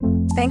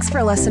Thanks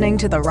for listening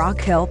to the Rock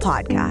Hill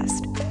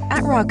Podcast.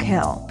 At Rock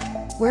Hill,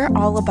 we're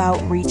all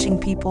about reaching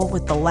people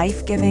with the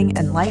life-giving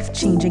and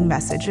life-changing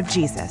message of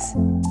Jesus.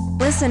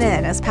 Listen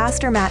in as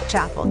Pastor Matt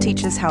Chappell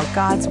teaches how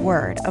God's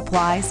Word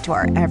applies to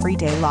our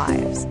everyday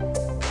lives.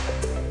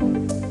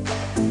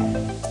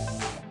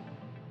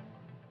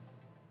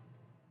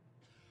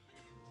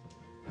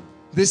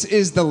 This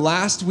is the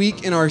last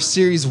week in our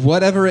series,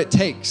 Whatever It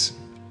Takes.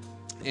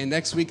 And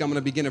next week, I'm going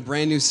to begin a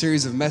brand new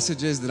series of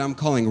messages that I'm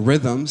calling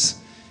Rhythms.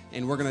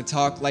 And we're going to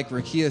talk, like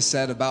Rakia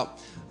said, about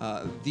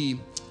the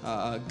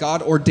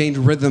God-ordained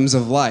rhythms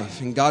of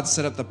life. And God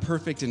set up the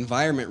perfect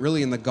environment,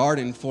 really, in the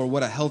garden for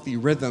what a healthy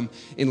rhythm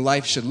in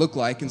life should look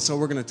like. And so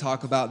we're going to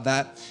talk about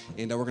that.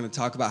 And we're going to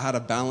talk about how to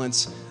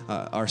balance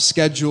our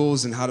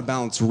schedules and how to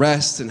balance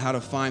rest and how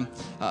to find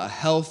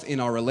health in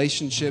our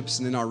relationships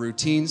and in our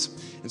routines.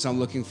 And so I'm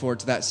looking forward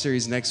to that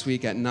series next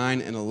week at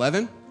 9 and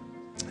 11.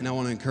 And I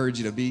want to encourage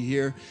you to be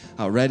here,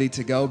 ready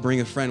to go.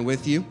 Bring a friend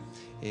with you.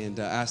 And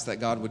ask that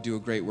God would do a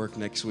great work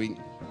next week.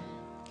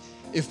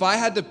 If I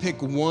had to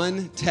pick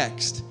one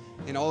text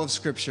in all of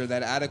Scripture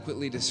that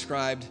adequately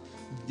described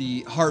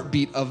the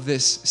heartbeat of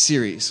this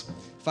series,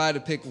 if I had to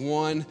pick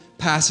one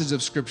passage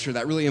of Scripture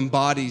that really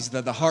embodies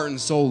the heart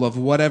and soul of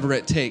whatever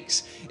it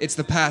takes, it's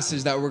the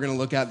passage that we're going to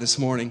look at this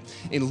morning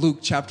in Luke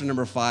chapter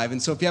number 5.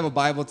 And so if you have a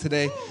Bible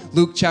today,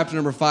 Luke chapter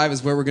number 5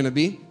 is where we're going to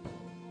be.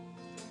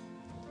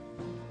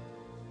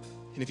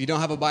 And if you don't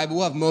have a Bible,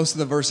 we'll have most of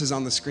the verses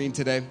on the screen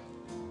today.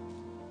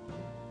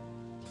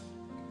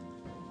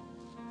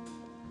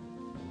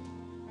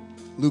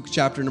 Luke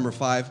chapter number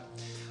 5.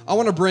 I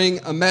want to bring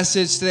a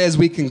message today as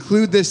we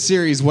conclude this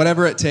series,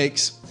 Whatever It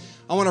Takes.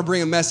 I want to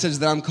bring a message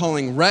that I'm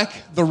calling Wreck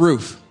the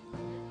Roof.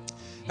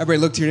 Everybody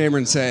look to your neighbor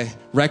and say,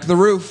 wreck the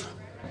roof.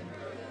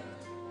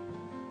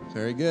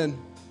 Very good.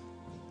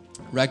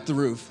 Wreck the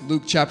roof.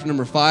 Luke chapter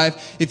number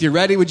 5. If you're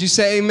ready, would you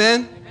say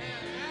amen?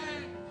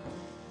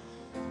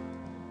 Amen.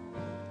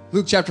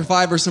 Luke chapter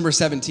 5, verse number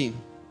 17.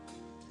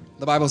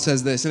 The Bible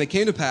says this, and it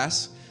came to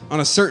pass on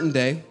a certain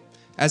day,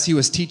 as he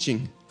was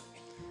teaching,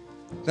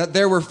 that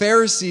there were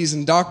Pharisees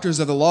and doctors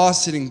of the law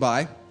sitting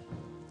by,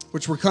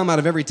 which were come out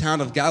of every town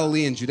of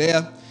Galilee and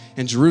Judea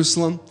and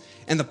Jerusalem,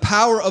 and the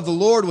power of the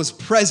Lord was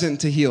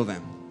present to heal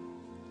them.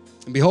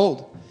 And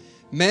behold,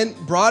 men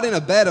brought in a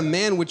bed a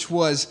man which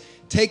was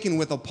taken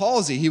with a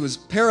palsy. He was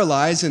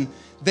paralyzed, and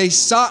they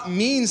sought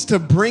means to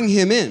bring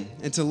him in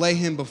and to lay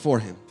him before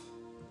him.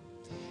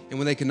 And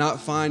when they could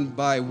not find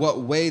by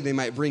what way they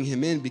might bring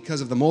him in because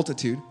of the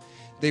multitude,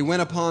 they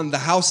went upon the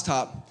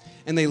housetop,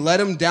 and they let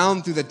him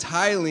down through the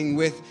tiling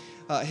with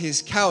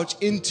his couch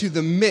into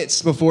the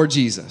midst before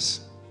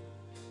Jesus.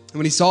 And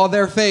when he saw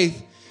their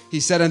faith, he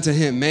said unto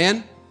him,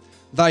 Man,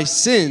 thy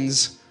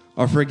sins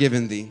are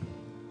forgiven thee.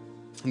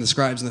 And the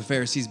scribes and the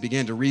Pharisees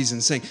began to reason,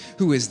 saying,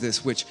 Who is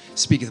this which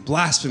speaketh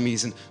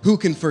blasphemies, and who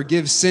can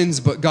forgive sins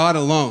but God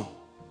alone?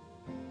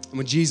 And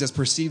when Jesus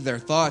perceived their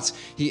thoughts,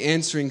 he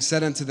answering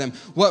said unto them,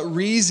 What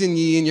reason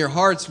ye in your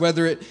hearts,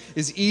 whether it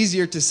is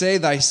easier to say,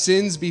 Thy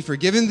sins be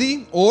forgiven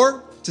thee,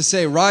 or to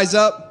say, Rise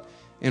up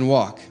and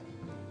walk?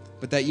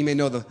 But that ye may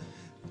know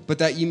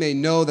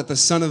that the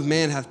Son of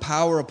Man hath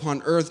power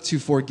upon earth to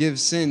forgive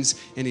sins.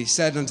 And he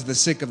said unto the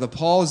sick of the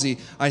palsy,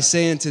 I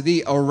say unto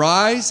thee,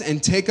 Arise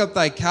and take up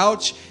thy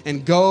couch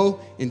and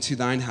go into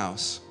thine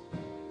house.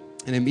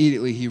 And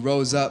immediately he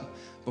rose up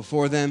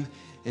before them,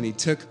 and he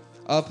took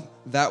up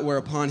that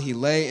whereupon he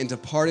lay, and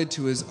departed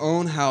to his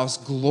own house,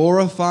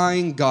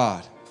 glorifying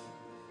God.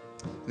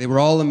 They were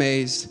all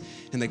amazed,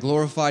 and they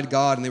glorified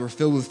God, and they were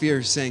filled with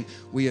fear, saying,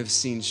 We have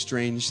seen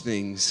strange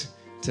things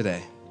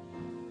today.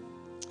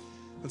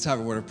 Let's have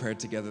a word of prayer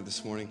together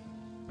this morning.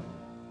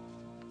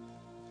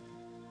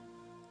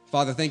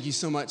 Father, thank you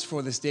so much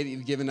for this day that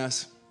you've given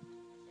us.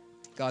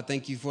 God,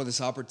 thank you for this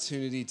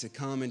opportunity to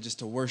come and just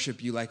to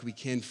worship you like we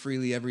can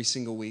freely every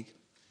single week.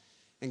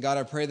 And God,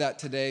 I pray that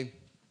today,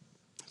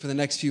 for the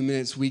next few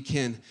minutes, we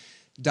can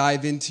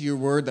dive into your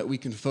word, that we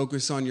can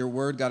focus on your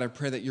word. God, I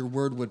pray that your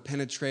word would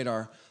penetrate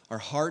our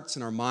hearts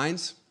and our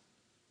minds.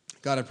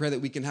 God, I pray that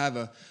we can have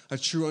a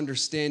true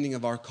understanding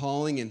of our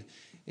calling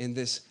and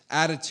this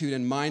attitude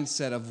and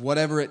mindset of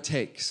whatever it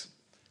takes.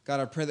 God,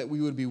 I pray that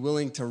we would be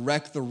willing to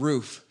wreck the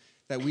roof,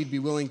 that we'd be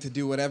willing to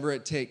do whatever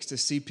it takes to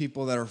see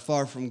people that are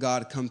far from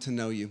God come to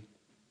know you.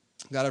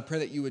 God, I pray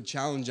that you would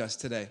challenge us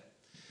today.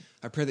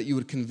 I pray that you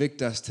would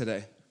convict us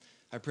today.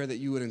 I pray that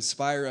you would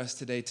inspire us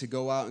today to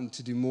go out and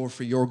to do more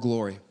for your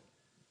glory.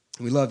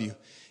 We love you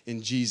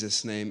in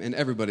Jesus' name. And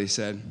everybody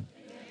said, Amen.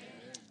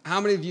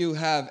 How many of you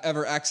have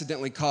ever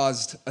accidentally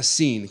caused a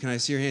scene? Can I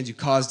see your hands? You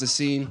caused a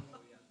scene?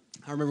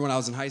 I remember when I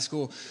was in high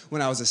school,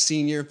 when I was a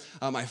senior,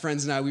 my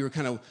friends and I, we were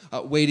kind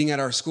of waiting at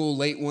our school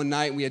late one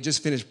night. We had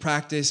just finished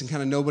practice and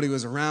kind of nobody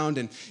was around,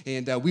 and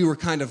we were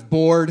kind of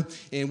bored,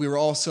 and we were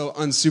also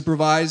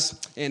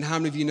unsupervised. And how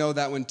many of you know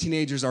that when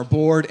teenagers are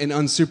bored and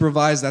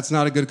unsupervised, that's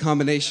not a good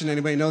combination?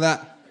 Anybody know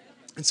that?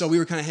 And so we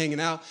were kind of hanging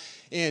out,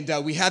 and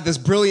we had this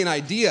brilliant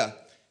idea.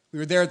 We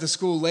were there at the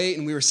school late,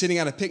 and we were sitting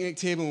at a picnic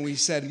table, and we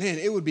said, man,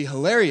 it would be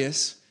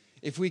hilarious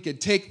if we could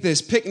take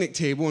this picnic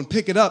table and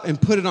pick it up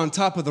and put it on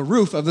top of the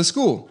roof of the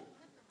school.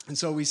 And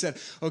so we said,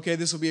 okay,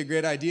 this will be a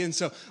great idea. And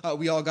so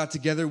we all got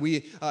together.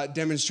 We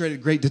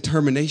demonstrated great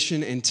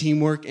determination and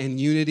teamwork and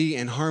unity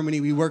and harmony.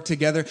 We worked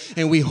together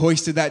and we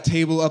hoisted that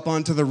table up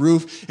onto the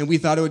roof. And we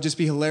thought it would just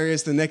be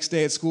hilarious. The next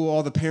day at school,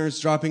 all the parents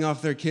dropping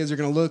off their kids are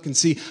going to look and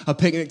see a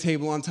picnic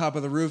table on top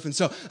of the roof. And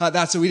so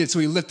that's what we did. So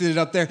we lifted it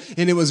up there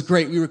and it was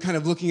great. We were kind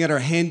of looking at our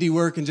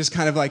handiwork and just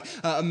kind of like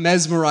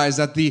mesmerized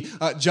at the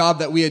job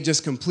that we had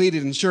just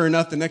completed. And sure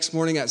enough, the next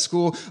morning at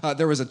school,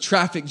 there was a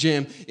traffic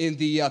jam in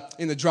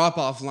the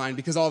drop-off line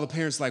because all the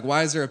parents were like,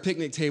 why is there a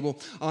picnic table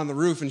on the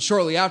roof? And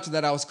shortly after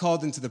that, I was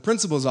called into the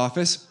principal's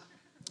office,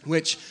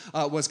 which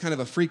was kind of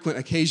a frequent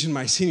occasion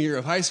my senior year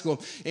of high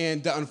school.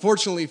 And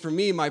unfortunately for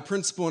me, my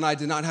principal and I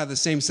did not have the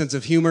same sense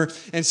of humor.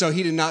 And so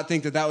he did not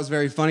think that that was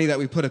very funny that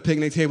we put a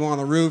picnic table on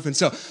the roof. And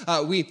so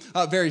we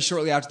very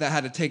shortly after that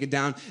had to take it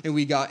down and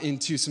we got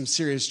into some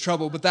serious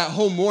trouble. But that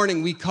whole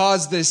morning we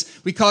caused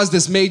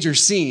this major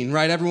scene,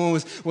 right?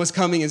 Everyone was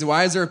coming and said,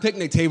 why is there a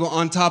picnic table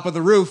on top of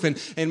the roof?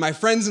 And my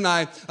friends and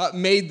I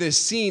made this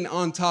scene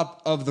on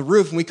top of the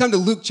roof. And we come to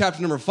Luke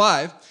chapter number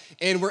 5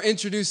 and we're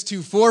introduced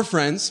to 4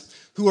 friends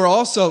who are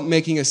also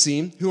making a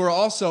scene, who are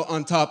also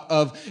on top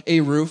of a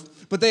roof,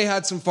 but they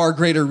had some far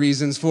greater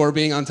reasons for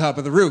being on top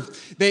of the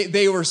roof.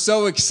 They were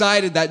so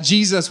excited that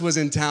Jesus was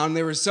in town.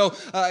 They were so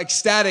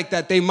ecstatic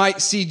that they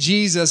might see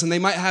Jesus and they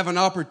might have an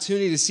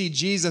opportunity to see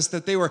Jesus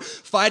that they were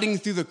fighting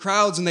through the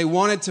crowds and they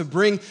wanted to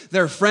bring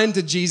their friend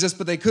to Jesus,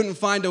 but they couldn't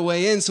find a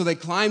way in, so they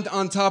climbed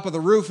on top of the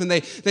roof and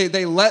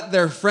they let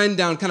their friend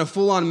down, kind of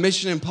full-on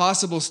Mission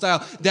Impossible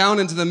style, down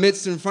into the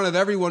midst in front of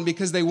everyone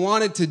because they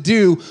wanted to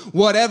do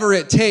whatever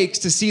it takes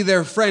to see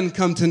their friend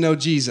come to know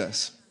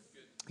Jesus.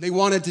 They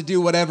wanted to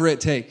do whatever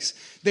it takes.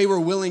 They were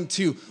willing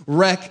to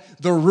wreck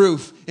the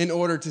roof in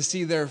order to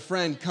see their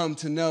friend come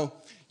to know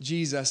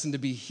Jesus and to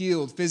be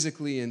healed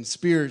physically and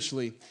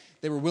spiritually.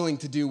 They were willing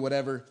to do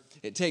whatever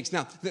it takes.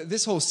 Now,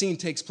 this whole scene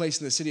takes place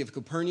in the city of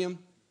Capernaum.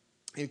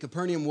 And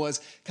Capernaum was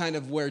kind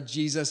of where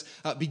Jesus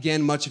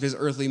began much of his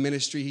earthly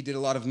ministry. He did a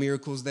lot of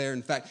miracles there.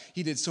 In fact,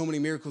 he did so many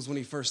miracles when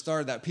he first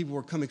started that people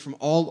were coming from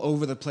all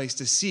over the place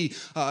to see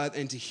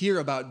and to hear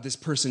about this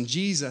person,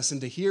 Jesus,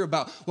 and to hear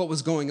about what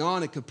was going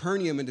on at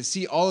Capernaum and to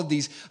see all of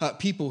these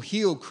people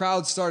healed.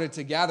 Crowds started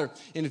to gather.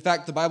 And in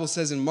fact, the Bible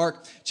says in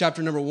Mark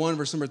chapter number 1,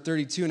 verse number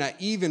 32, and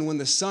even when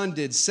the sun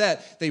did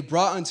set, they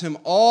brought unto him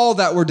all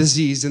that were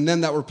diseased and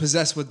them that were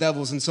possessed with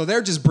devils. And so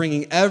they're just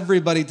bringing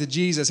everybody to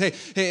Jesus.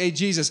 Hey,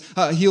 Jesus,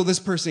 heal this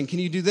person. Can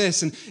you do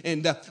this?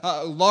 And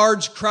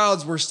large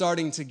crowds were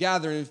starting to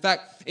gather. And in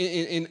fact,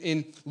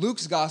 in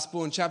Luke's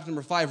gospel, in chapter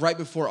number 5, right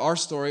before our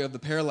story of the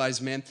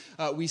paralyzed man,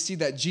 we see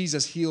that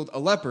Jesus healed a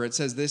leper. It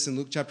says this in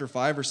Luke chapter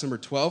 5, verse number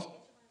 12.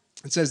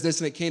 It says this,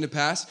 and it came to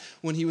pass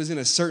when he was in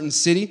a certain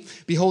city,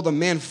 behold, a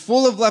man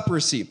full of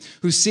leprosy,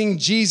 who seeing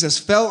Jesus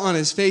fell on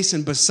his face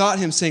and besought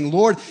him, saying,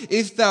 Lord,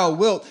 if thou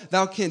wilt,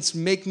 thou canst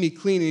make me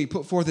clean. And he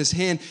put forth his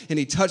hand and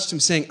he touched him,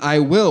 saying, I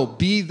will,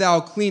 be thou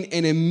clean.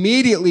 And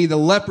immediately the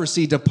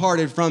leprosy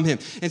departed from him.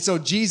 And so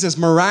Jesus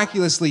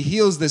miraculously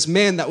heals this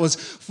man that was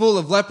full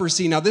of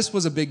leprosy. Now, this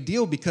was a big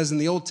deal because in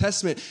the Old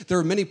Testament, there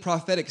were many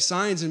prophetic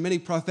signs and many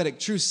prophetic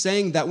truths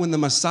saying that when the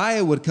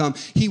Messiah would come,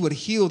 he would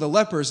heal the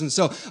lepers. And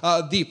so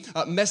the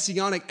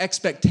messianic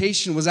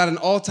expectation was at an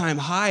all-time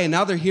high, and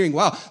now they're hearing,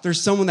 wow,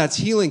 there's someone that's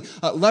healing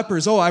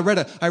lepers. Oh, I read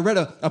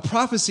a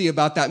prophecy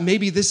about that.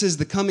 Maybe this is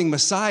the coming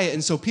Messiah.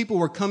 And so people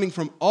were coming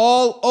from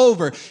all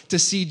over to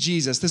see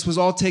Jesus. This was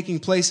all taking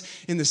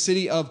place in the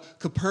city of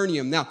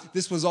Capernaum. Now,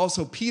 this was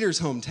also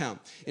Peter's hometown.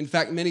 In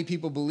fact, many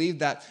people believe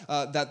that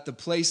the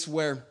place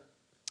where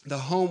the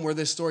home where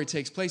this story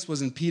takes place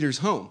was in Peter's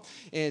home.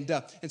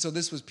 And so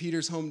this was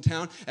Peter's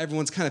hometown.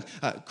 Everyone's kind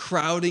of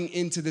crowding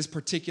into this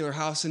particular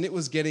house, and it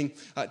was getting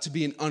to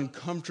be an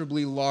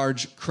uncomfortably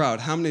large crowd.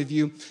 How many of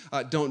you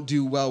don't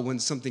do well when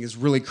something is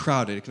really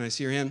crowded? Can I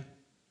see your hand?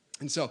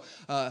 And so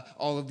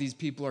all of these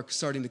people are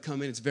starting to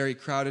come in. It's very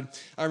crowded.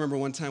 I remember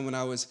one time when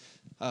I was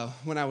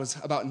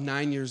about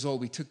 9 years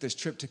old, we took this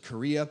trip to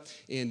Korea,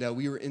 and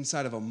we were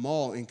inside of a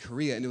mall in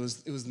Korea, and it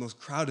was the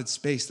most crowded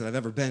space that I've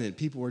ever been in.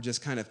 People were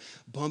just kind of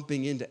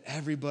bumping into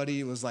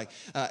everybody. It was like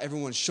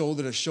everyone's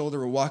shoulder to shoulder.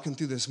 We're walking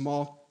through this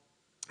mall.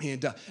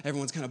 And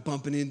everyone's kind of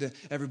bumping into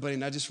everybody.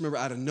 And I just remember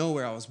out of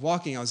nowhere, I was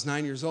walking. I was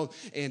 9 years old.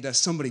 And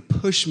somebody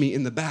pushed me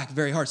in the back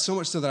very hard. So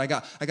much so that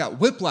I got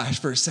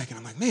whiplash for a second.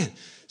 I'm like, man,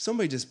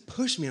 somebody just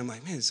pushed me. I'm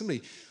like, man,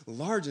 somebody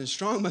large and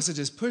strong must have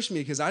just pushed me,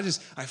 because I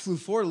flew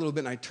forward a little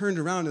bit and I turned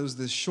around. It was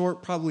this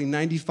short, probably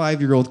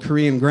 95-year-old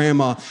Korean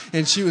grandma,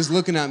 and she was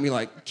looking at me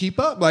like, keep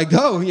up, like,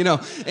 go,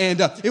 And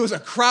it was a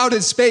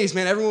crowded space,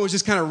 man. Everyone was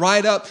just kind of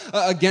right up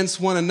against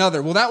one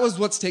another. Well, that was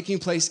what's taking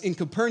place in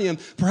Capernaum.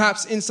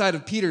 Perhaps inside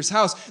of Peter's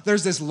house,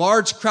 there's this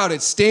large crowd.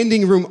 It's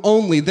standing room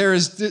only. There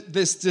is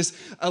this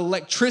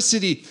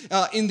electricity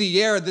in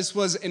the air. This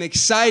was an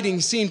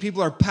exciting scene.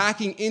 People are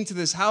packing into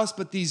this house,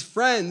 but these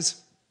friends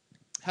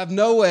have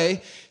no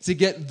way to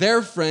get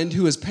their friend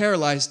who is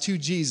paralyzed to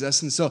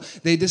Jesus. And so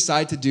they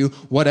decide to do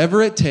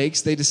whatever it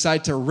takes. They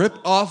decide to rip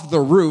off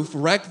the roof,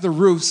 wreck the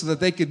roof so that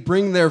they could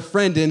bring their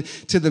friend in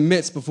to the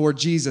midst before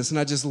Jesus. And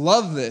I just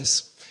love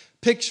this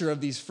picture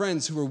of these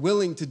friends who are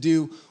willing to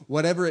do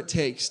whatever it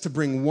takes to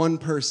bring one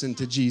person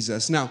to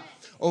Jesus. Now,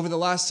 over the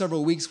last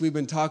several weeks, we've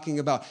been talking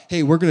about,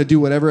 hey, we're going to do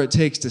whatever it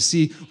takes to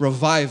see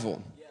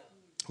revival.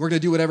 We're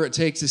going to do whatever it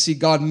takes to see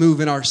God move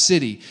in our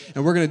city.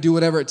 And we're going to do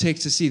whatever it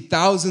takes to see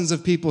thousands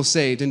of people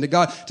saved and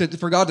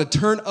for God to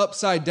turn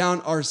upside down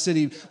our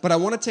city. But I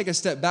want to take a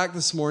step back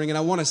this morning, and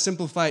I want to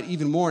simplify it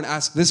even more and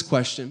ask this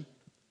question.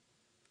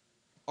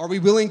 Are we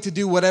willing to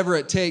do whatever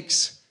it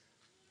takes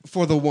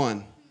for the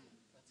one?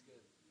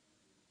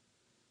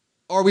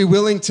 Are we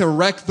willing to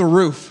wreck the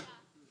roof?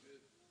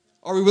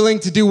 Are we willing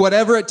to do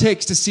whatever it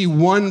takes to see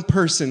one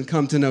person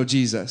come to know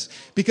Jesus?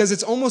 Because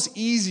it's almost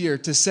easier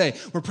to say,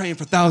 we're praying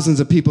for thousands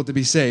of people to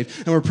be saved,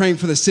 and we're praying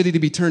for the city to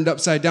be turned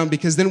upside down,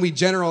 because then we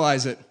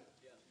generalize it.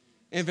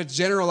 And if it's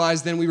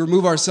generalized, then we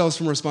remove ourselves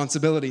from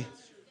responsibility.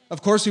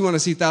 Of course we want to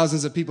see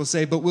thousands of people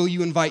saved, but will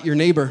you invite your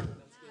neighbor?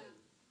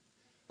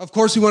 Of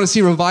course we want to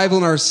see revival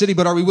in our city,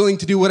 but are we willing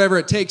to do whatever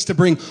it takes to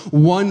bring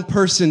one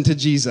person to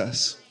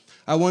Jesus?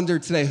 I wonder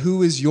today,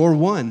 who is your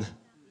one?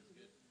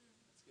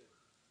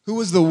 Who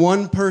is the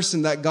one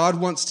person that God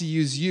wants to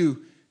use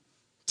you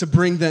to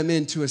bring them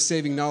into a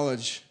saving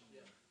knowledge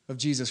of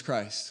Jesus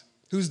Christ?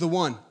 Who's the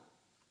one?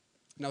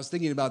 And I was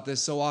thinking about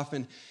this so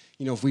often.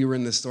 You know, if we were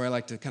in this story, I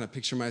like to kind of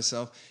picture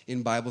myself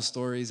in Bible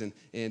stories,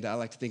 and I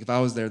like to think if I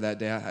was there that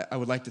day, I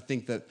would like to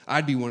think that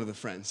I'd be one of the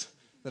friends.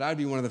 That I'd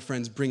be one of the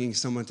friends bringing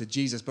someone to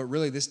Jesus. But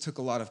really, this took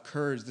a lot of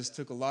courage. This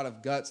took a lot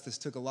of guts. This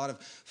took a lot of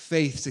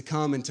faith to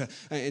come and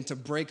to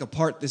break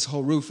apart this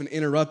whole roof and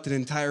interrupt an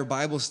entire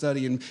Bible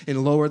study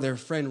and lower their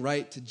friend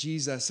right to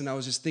Jesus. And I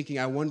was just thinking,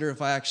 I wonder if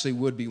I actually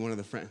would be one of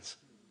the friends.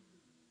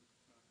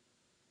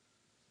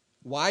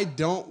 Why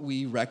don't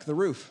we wreck the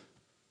roof?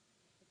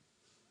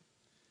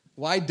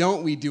 Why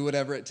don't we do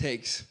whatever it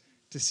takes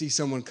to see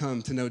someone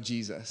come to know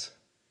Jesus?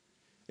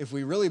 If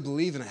we really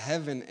believe in a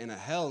heaven and a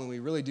hell, and we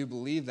really do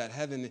believe that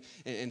heaven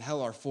and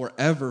hell are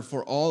forever,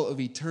 for all of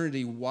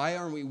eternity, why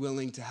aren't we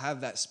willing to have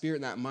that spirit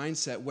and that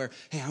mindset where,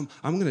 hey,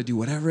 I'm going to do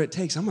whatever it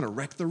takes. I'm going to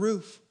wreck the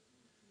roof.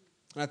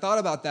 And I thought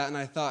about that, and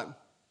I thought,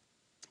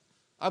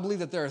 I believe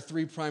that there are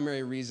three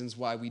primary reasons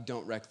why we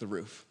don't wreck the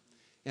roof.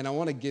 And I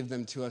want to give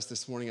them to us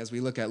this morning as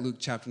we look at Luke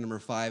chapter number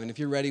 5. And if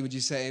you're ready, would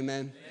you say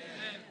amen?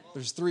 Amen.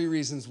 There's three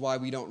reasons why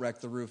we don't wreck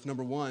the roof.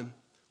 Number one,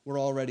 we're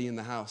already in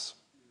the house.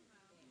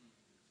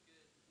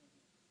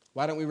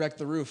 Why don't we wreck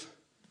the roof?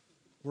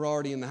 We're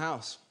already in the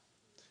house.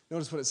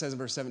 Notice what it says in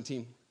verse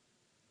 17.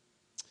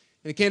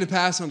 And it came to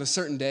pass on a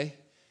certain day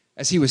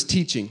as he was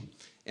teaching.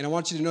 And I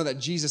want you to know that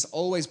Jesus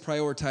always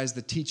prioritized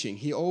the teaching.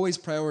 He always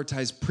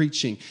prioritized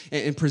preaching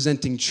and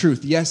presenting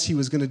truth. Yes, he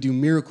was going to do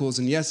miracles,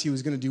 and yes, he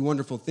was going to do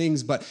wonderful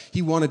things, but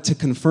he wanted to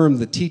confirm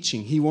the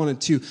teaching. He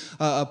wanted to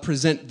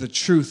present the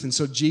truth. And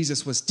so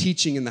Jesus was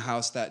teaching in the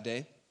house that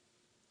day.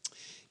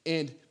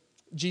 And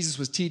Jesus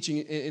was teaching,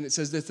 and it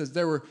says this, that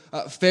there were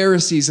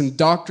Pharisees and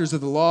doctors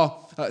of the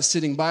law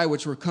sitting by,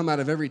 which were come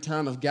out of every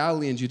town of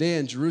Galilee and Judea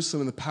and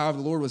Jerusalem, and the power of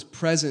the Lord was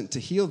present to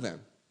heal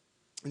them.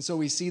 And so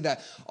we see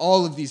that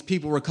all of these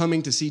people were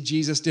coming to see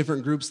Jesus,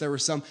 different groups. There were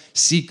some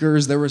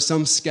seekers, there were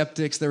some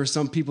skeptics, there were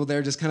some people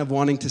there just kind of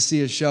wanting to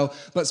see a show.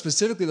 But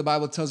specifically, the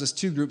Bible tells us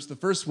two groups. The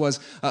first was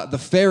the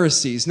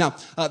Pharisees. Now,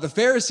 the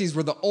Pharisees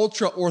were the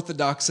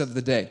ultra-Orthodox of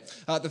the day.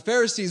 The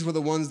Pharisees were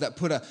the ones that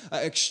put an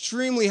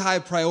extremely high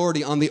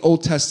priority on the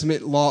Old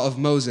Testament law of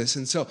Moses.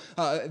 And so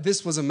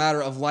this was a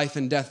matter of life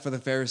and death for the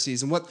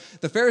Pharisees. And what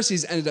the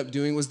Pharisees ended up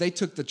doing was they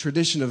took the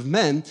tradition of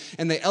men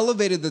and they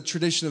elevated the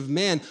tradition of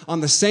man on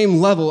the same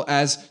level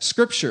as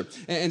Scripture.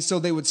 And so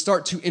they would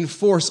start to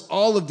enforce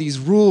all of these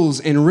rules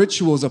and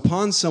rituals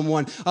upon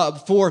someone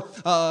for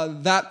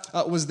that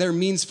was their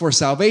means for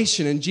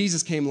salvation. And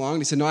Jesus came along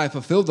and he said, no, I have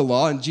fulfilled the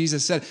law. And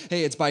Jesus said,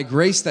 hey, it's by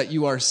grace that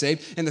you are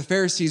saved. And the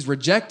Pharisees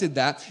rejected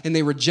that, and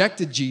they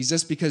rejected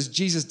Jesus because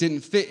Jesus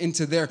didn't fit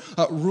into their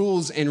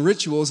rules and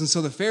rituals. And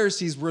so the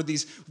Pharisees were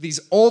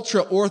these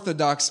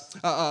ultra-Orthodox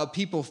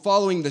people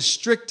following the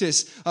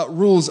strictest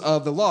rules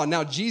of the law.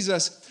 Now,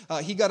 Jesus,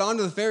 he got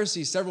onto the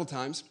Pharisees several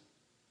times.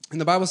 And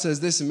the Bible says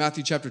this in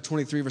Matthew chapter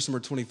 23, verse number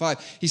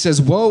 25. He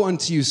says, woe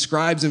unto you,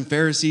 scribes and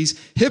Pharisees,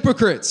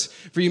 hypocrites!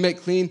 For you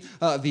make clean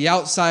the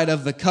outside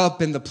of the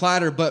cup and the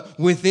platter, but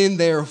within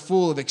they are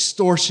full of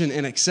extortion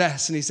and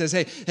excess. And he says,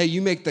 hey,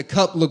 you make the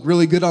cup look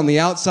really good on the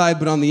outside,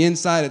 but on the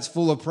inside it's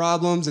full of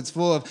problems. It's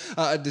full of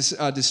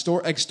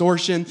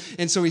extortion.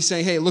 And so he's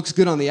saying, hey, it looks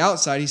good on the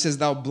outside. He says,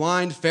 thou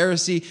blind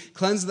Pharisee,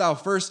 cleanse thou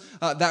first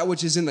that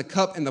which is in the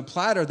cup and the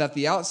platter, that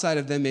the outside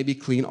of them may be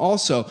clean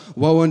also.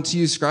 Woe unto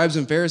you, scribes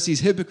and Pharisees,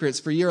 hypocrites!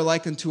 For ye are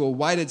like unto a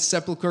whited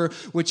sepulchre,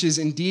 which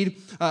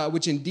indeed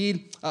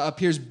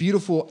appears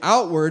beautiful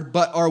outward,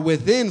 but are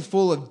within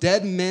full of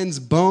dead men's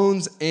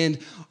bones and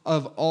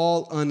of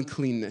all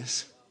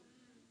uncleanness.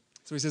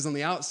 So he says on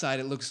the outside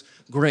it looks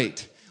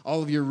great.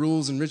 all of your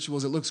rules and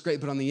rituals, it looks great,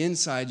 but on the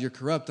inside, you're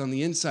corrupt. On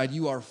the inside,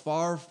 you are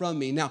far from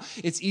me. Now,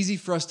 it's easy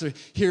for us to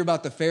hear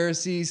about the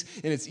Pharisees,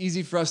 and it's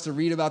easy for us to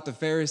read about the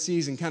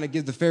Pharisees and kind of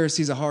give the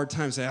Pharisees a hard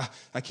time, say,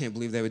 I can't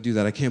believe they would do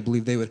that. I can't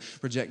believe they would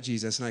reject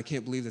Jesus, and I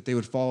can't believe that they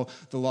would follow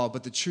the law.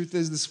 But the truth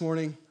is this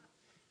morning,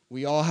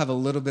 we all have a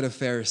little bit of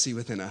Pharisee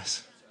within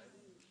us.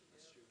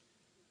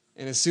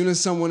 And as soon as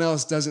someone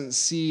else doesn't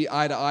see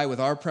eye to eye with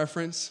our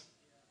preference,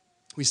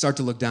 we start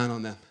to look down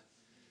on them.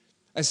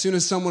 As soon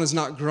as someone is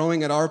not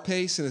growing at our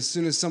pace, and as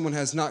soon as someone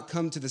has not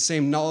come to the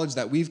same knowledge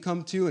that we've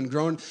come to and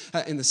grown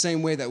in the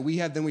same way that we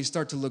have, then we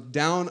start to look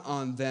down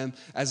on them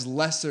as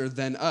lesser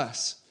than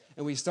us.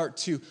 And we start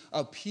to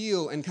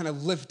appeal and kind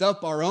of lift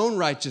up our own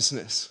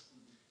righteousness.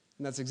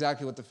 And that's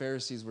exactly what the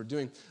Pharisees were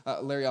doing.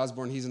 Larry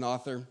Osborne, he's an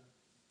author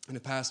and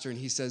a pastor, and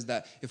he says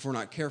that if we're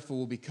not careful,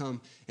 we'll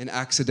become an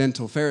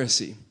accidental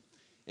Pharisee.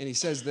 And he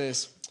says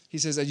this, he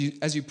says,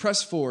 as you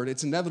press forward,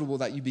 it's inevitable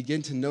that you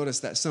begin to notice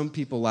that some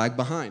people lag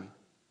behind.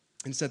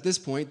 And it's at this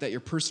point that your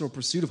personal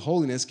pursuit of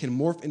holiness can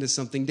morph into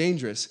something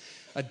dangerous,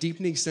 a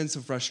deepening sense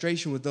of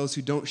frustration with those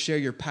who don't share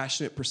your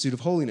passionate pursuit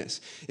of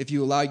holiness. If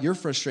you allow your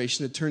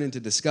frustration to turn into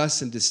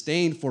disgust and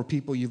disdain for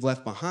people you've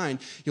left behind,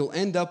 you'll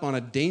end up on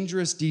a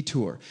dangerous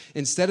detour.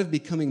 Instead of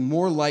becoming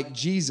more like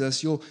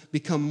Jesus, you'll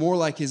become more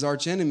like his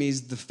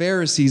archenemies, the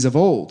Pharisees of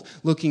old,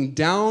 looking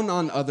down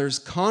on others,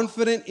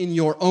 confident in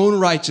your own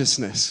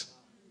righteousness.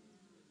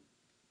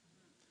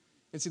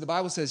 And see, the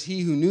Bible says,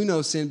 he who knew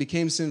no sin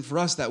became sin for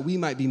us that we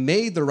might be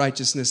made the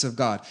righteousness of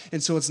God.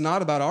 And so it's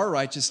not about our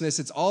righteousness,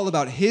 it's all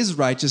about his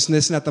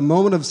righteousness. And at the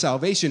moment of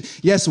salvation,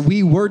 yes,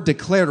 we were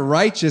declared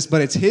righteous,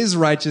 but it's his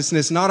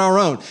righteousness, not our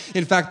own.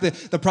 In fact,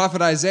 the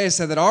prophet Isaiah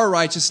said that our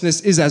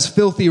righteousness is as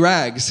filthy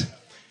rags.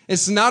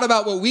 It's not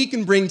about what we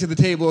can bring to the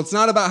table. It's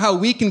not about how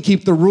we can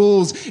keep the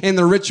rules and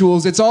the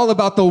rituals. It's all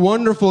about the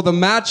wonderful, the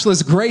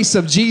matchless grace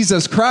of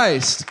Jesus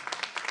Christ.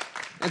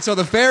 And so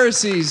the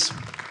Pharisees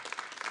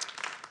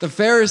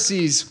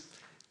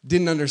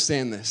didn't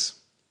understand this.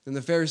 And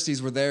the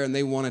Pharisees were there, and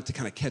they wanted to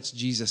kind of catch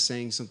Jesus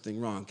saying something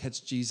wrong,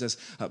 catch Jesus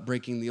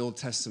breaking the Old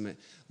Testament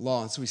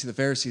law. And so we see the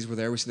Pharisees were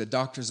there. We see the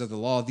doctors of the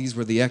law. These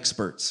were the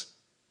experts.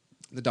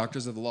 The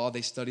doctors of the law,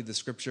 they studied the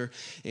scripture,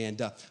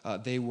 and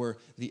they were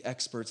the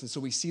experts. And so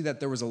we see that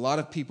there was a lot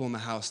of people in the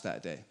house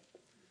that day.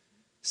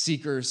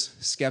 Seekers,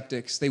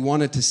 skeptics, they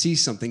wanted to see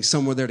something.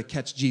 Some were there to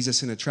catch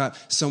Jesus in a trap.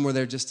 Some were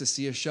there just to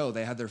see a show.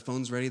 They had their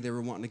phones ready. They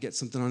were wanting to get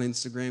something on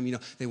Instagram. You know,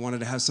 they wanted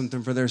to have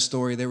something for their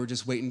story. They were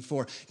just waiting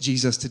for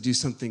Jesus to do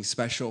something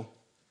special.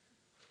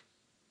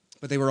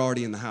 But they were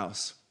already in the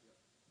house.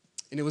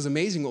 And it was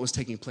amazing what was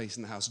taking place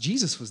in the house.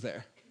 Jesus was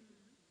there.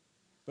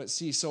 But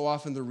see, so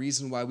often the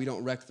reason why we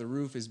don't wreck the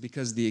roof is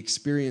because the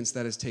experience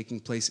that is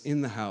taking place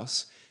in the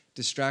house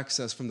distracts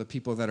us from the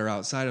people that are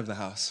outside of the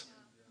house.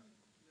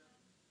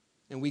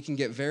 And we can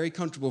get very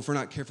comfortable if we're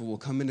not careful. We'll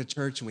come into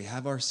church and we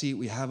have our seat,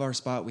 we have our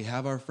spot, we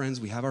have our friends,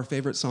 we have our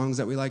favorite songs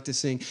that we like to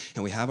sing,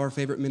 and we have our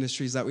favorite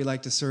ministries that we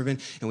like to serve in,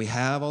 and we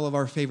have all of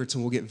our favorites,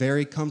 and we'll get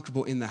very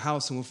comfortable in the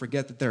house, and we'll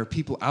forget that there are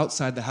people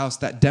outside the house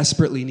that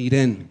desperately need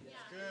in.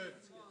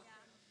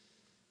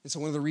 And so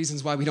one of the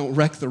reasons why we don't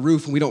wreck the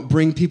roof and we don't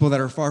bring people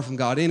that are far from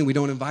God in and we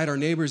don't invite our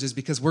neighbors is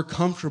because we're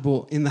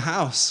comfortable in the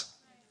house.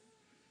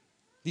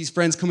 These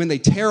friends come in, they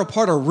tear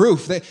apart our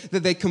roof.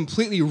 They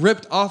completely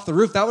ripped off the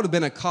roof. That would have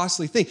been a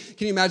costly thing.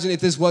 Can you imagine if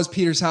this was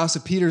Peter's house?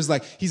 If Peter's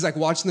he's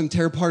watching them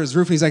tear apart his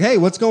roof, and he's like, hey,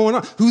 what's going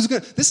on?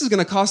 This is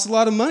going to cost a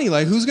lot of money.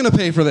 Who's going to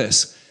pay for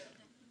this?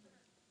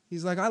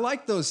 He's like, I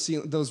like those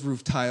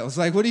roof tiles.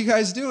 What are you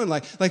guys doing?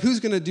 Who's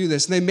going to do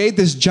this? And they made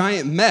this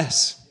giant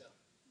mess.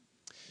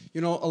 You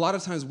know, a lot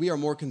of times we are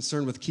more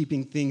concerned with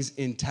keeping things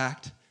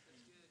intact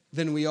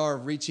than we are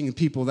reaching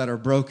people that are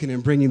broken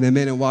and bringing them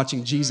in and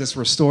watching Jesus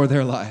restore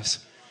their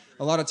lives.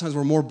 A lot of times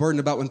we're more burdened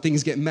about when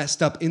things get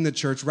messed up in the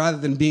church rather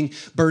than being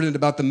burdened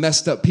about the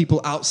messed up people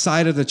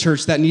outside of the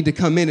church that need to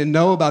come in and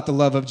know about the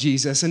love of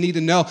Jesus and need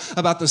to know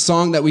about the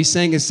song that we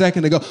sang a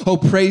second ago. Oh,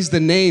 praise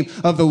the name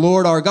of the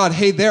Lord our God.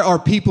 Hey, there are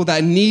people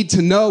that need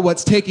to know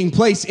what's taking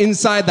place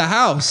inside the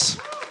house.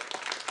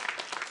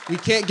 We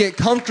can't get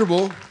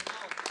comfortable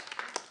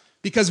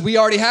because we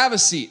already have a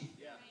seat.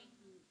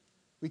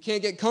 We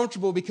can't get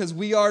comfortable because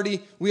we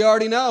already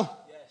know.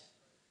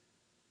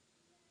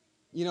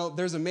 You know,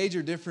 there's a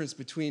major difference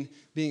between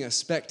being a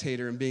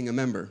spectator and being a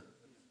member.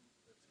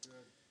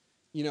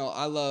 You know,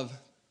 I love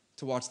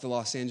to watch the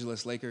Los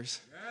Angeles Lakers.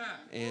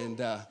 And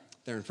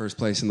they're in first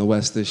place in the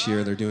West this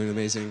year. They're doing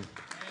amazing.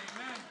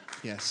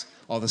 Yes,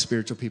 all the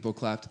spiritual people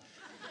clapped.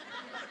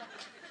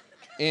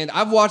 And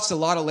I've watched a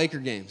lot of Laker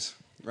games,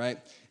 right?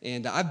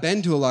 And I've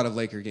been to a lot of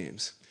Laker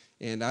games.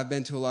 And I've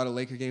been to a lot of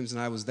Laker games,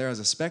 and I was there as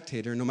a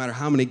spectator. No matter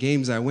how many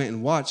games I went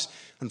and watched,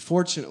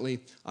 unfortunately,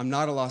 I'm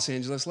not a Los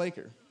Angeles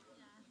Laker.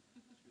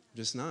 I'm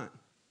just not.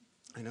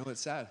 I know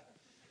it's sad.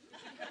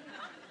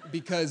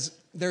 Because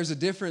there's a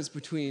difference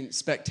between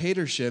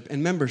spectatorship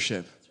and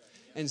membership.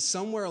 And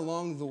somewhere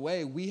along the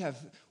way, we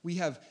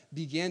have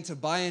began to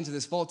buy into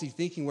this faulty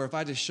thinking where if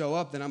I just show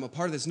up, then I'm a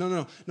part of this.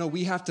 No.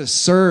 We have to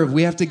serve.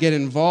 We have to get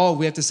involved.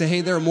 We have to say,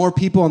 hey, there are more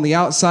people on the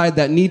outside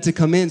that need to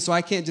come in. So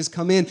I can't just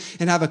come in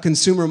and have a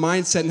consumer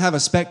mindset and have a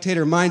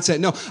spectator mindset.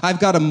 No, I've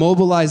got to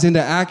mobilize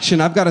into action.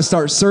 I've got to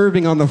start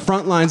serving on the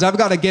front lines. I've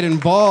got to get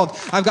involved.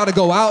 I've got to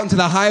go out into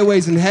the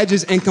highways and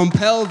hedges and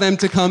compel them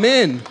to come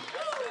in.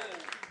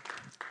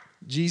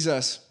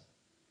 Jesus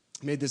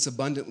made this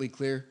abundantly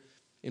clear.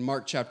 In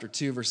Mark chapter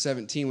 2, verse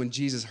 17, when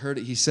Jesus heard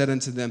it, he said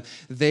unto them,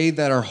 they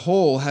that are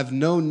whole have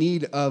no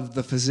need of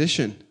the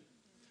physician,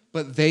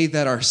 but they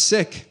that are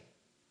sick.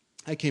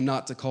 I came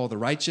not to call the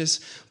righteous,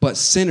 but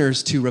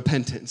sinners to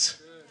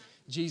repentance.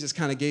 Jesus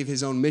kind of gave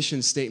his own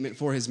mission statement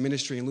for his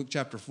ministry in Luke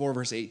chapter 4,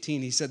 verse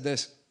 18. He said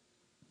this,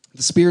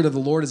 the Spirit of the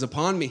Lord is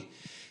upon me,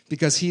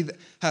 because he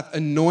hath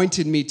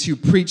anointed me to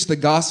preach the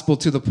gospel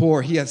to the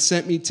poor. He hath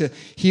sent me to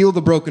heal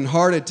the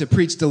brokenhearted, to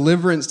preach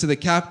deliverance to the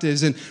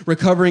captives, and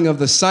recovering of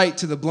the sight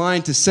to the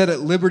blind, to set at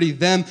liberty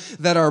them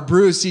that are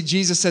bruised. See,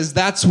 Jesus says,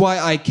 that's why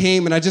I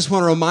came. And I just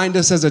want to remind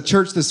us as a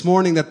church this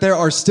morning that there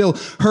are still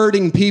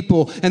hurting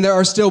people, and there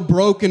are still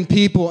broken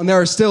people, and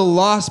there are still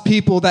lost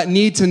people that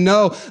need to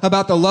know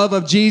about the love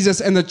of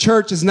Jesus. And the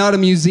church is not a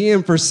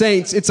museum for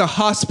saints. It's a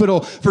hospital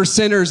for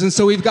sinners. And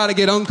so we've got to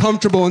get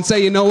uncomfortable and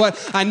say, you know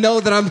what? I know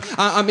that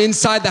I'm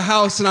inside the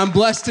house, and I'm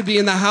blessed to be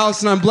in the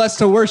house, and I'm blessed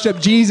to worship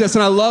Jesus,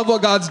 and I love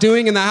what God's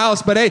doing in the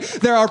house. But hey,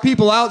 there are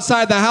people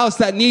outside the house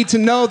that need to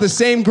know the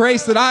same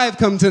grace that I have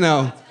come to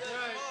know.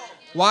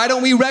 Why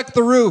don't we wreck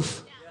the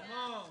roof?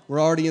 We're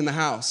already in the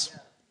house.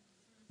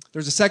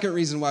 There's a second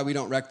reason why we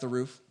don't wreck the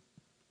roof.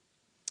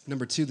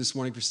 Number 2 this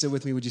morning, if you're still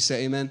with me, would you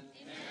say amen?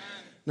 Amen.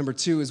 Number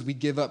 2 is we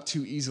give up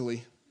too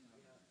easily.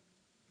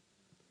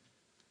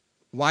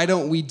 Why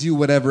don't we do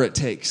whatever it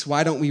takes?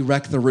 Why don't we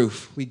wreck the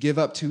roof? We give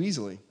up too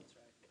easily.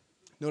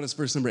 Notice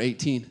verse number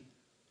 18.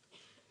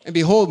 And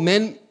behold,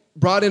 men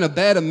brought in a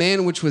bed a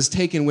man which was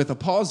taken with a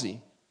palsy.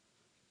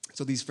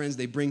 So these friends,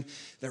 they bring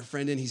their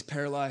friend in. He's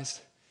paralyzed.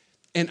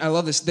 And I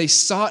love this. They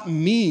sought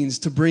means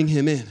to bring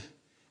him in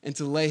and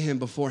to lay him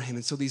before him.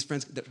 And so these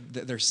friends,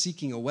 they're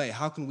seeking a way.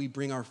 How can we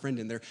bring our friend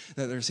in? They're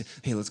saying,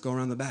 hey, let's go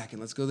around the back and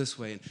let's go this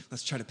way and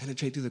let's try to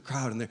penetrate through the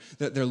crowd. And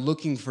they're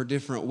looking for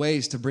different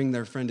ways to bring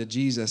their friend to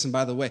Jesus. And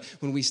by the way,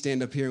 when we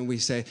stand up here and we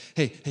say,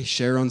 hey,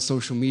 share on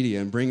social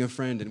media and bring a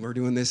friend, and we're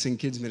doing this in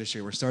kids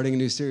ministry, we're starting a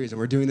new series and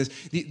we're doing this.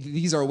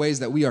 These are ways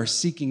that we are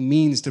seeking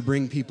means to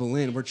bring people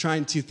in. We're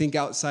trying to think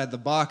outside the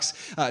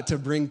box to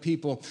bring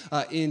people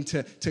in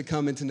to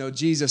come and to know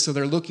Jesus. So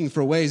they're looking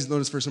for ways.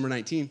 Notice verse number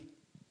 19.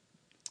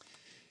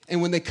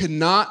 And when they could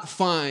not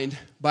find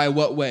by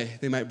what way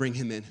they might bring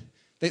him in,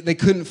 they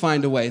couldn't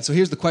find a way. And so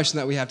here's the question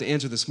that we have to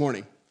answer this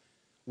morning.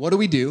 What do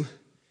we do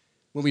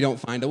when we don't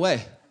find a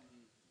way?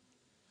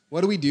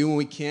 What do we do when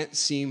we can't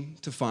seem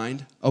to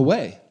find a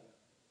way?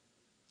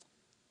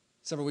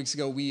 Several weeks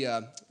ago, we,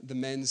 the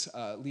men's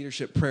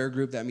leadership prayer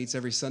group that meets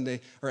every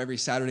Sunday or every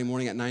Saturday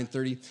morning at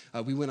 9:30,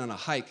 we went on a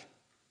hike.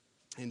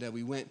 And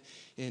we went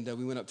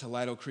up to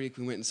Lido Creek.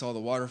 We went and saw the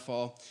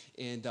waterfall.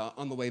 And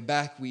on the way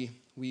back, we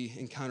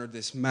encountered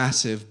this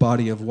massive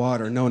body of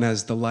water known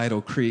as the Lido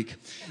Creek.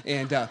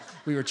 And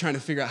we were trying to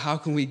figure out how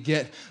can we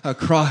get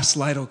across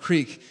Lido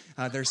Creek.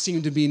 There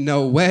seemed to be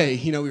no way.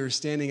 You know, we were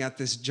standing at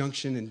this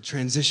junction and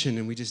transition,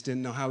 and we just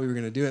didn't know how we were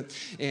going to do it.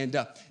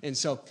 And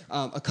so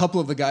a couple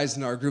of the guys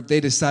in our group, they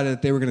decided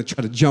that they were going to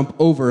try to jump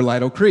over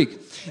Lido Creek.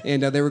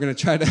 And they were going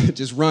to try to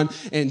just run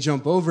and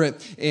jump over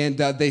it. And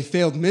they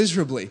failed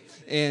miserably.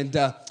 And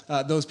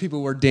those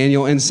people were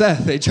Daniel and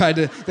Seth. They tried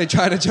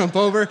to jump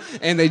over,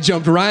 and they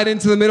jumped right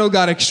into the middle,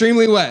 got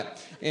extremely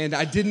wet. And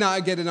I did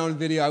not get it on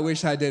video. I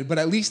wish I did. But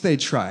at least they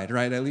tried,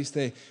 right? At least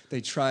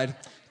they tried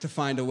to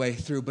find a way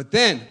through. But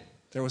then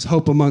there was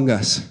hope among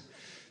us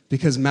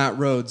because Matt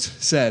Rhodes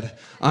said,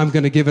 I'm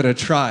going to give it a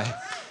try.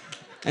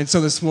 And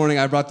so this morning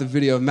I brought the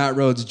video of Matt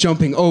Rhodes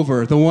jumping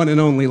over the one and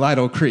only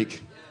Lido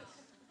Creek.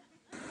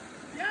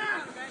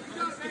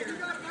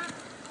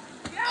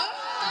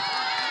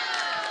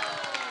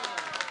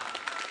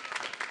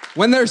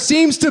 When there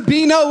seems to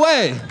be no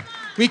way,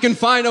 we can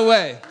find a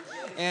way.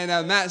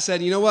 And Matt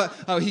said, you know what?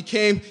 He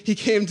came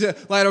to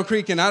Lido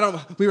Creek, and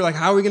we were like,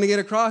 how are we going to get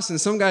across? And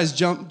some guys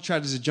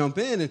tried to jump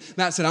in, and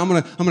Matt said, I'm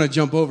gonna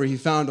jump over. He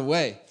found a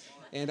way.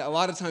 And a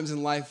lot of times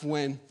in life,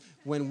 when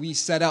we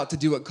set out to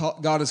do what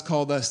God has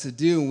called us to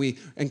do, and we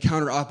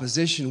encounter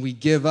opposition, we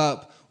give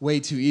up way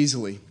too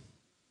easily,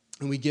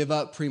 and we give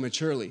up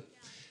prematurely.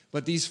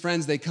 But these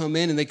friends, they come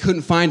in, and they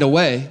couldn't find a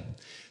way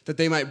that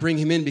they might bring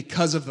him in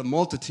because of the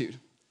multitude.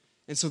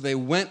 And so they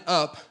went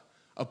up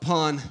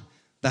upon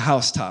the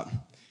housetop.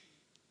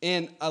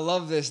 And I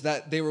love this,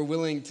 that they were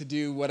willing to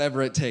do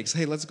whatever it takes.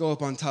 Hey, let's go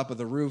up on top of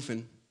the roof.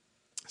 And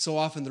so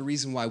often the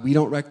reason why we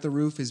don't wreck the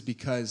roof is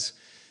because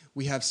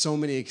we have so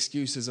many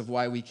excuses of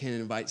why we can't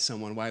invite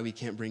someone, why we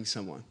can't bring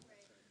someone.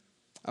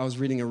 I was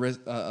reading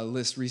a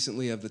list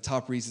recently of the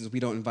top reasons we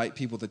don't invite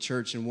people to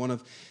church. And one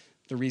of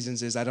the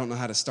reasons is I don't know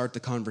how to start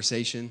the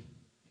conversation.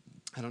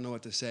 I don't know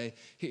what to say.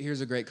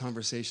 Here's a great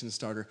conversation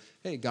starter.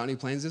 Hey, got any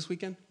plans this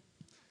weekend?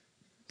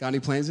 Got any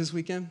plans this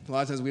weekend? A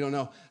lot of times we don't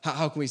know.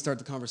 How can we start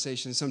the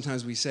conversation?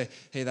 Sometimes we say,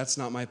 hey, that's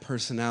not my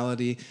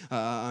personality.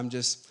 I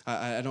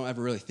don't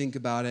ever really think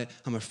about it.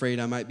 I'm afraid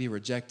I might be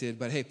rejected.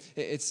 But hey,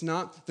 it's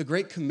not, the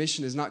Great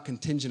Commission is not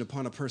contingent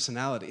upon a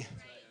personality.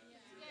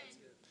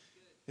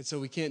 And so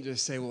we can't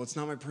just say, well, it's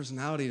not my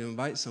personality to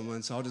invite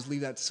someone, so I'll just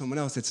leave that to someone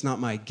else. It's not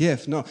my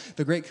gift. No,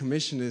 the Great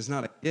Commission is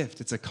not a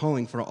gift. It's a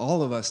calling for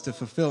all of us to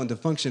fulfill and to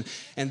function.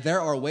 And there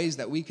are ways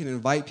that we can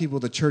invite people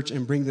to church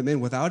and bring them in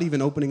without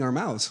even opening our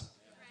mouths.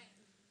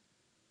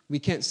 We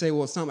can't say,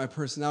 well, it's not my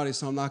personality,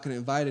 so I'm not going to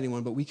invite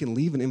anyone, but we can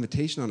leave an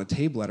invitation on a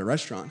table at a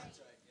restaurant.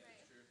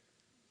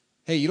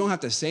 Hey, you don't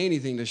have to say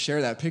anything to share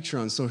that picture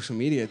on social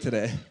media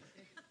today.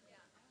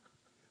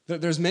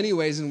 There's many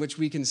ways in which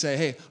we can say,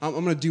 hey, I'm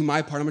going to do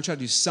my part. I'm going to try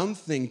to do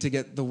something to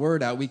get the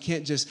word out. We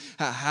can't just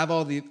have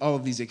all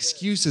of these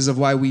excuses of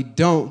why we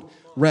don't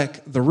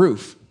wreck the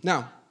roof.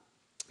 Now,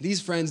 these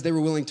friends, they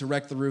were willing to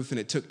wreck the roof, and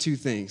it took two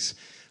things.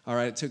 All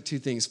right, it took two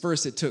things.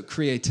 First, it took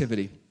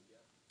creativity.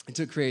 It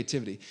took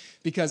creativity.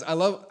 Because I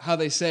love how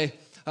they say,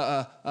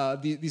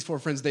 these four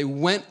friends, they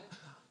went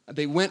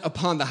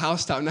upon the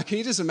housetop. Now, can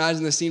you just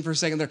imagine the scene for a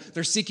second?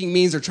 They're seeking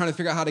means. They're trying to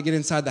figure out how to get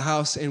inside the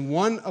house. And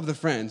one of the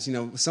friends,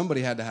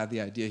 somebody had to have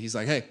the idea. He's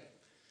like, hey,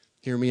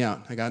 hear me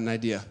out. I got an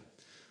idea.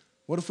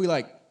 What if we,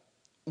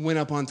 went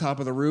up on top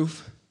of the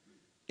roof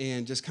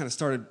and just kind of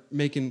started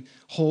making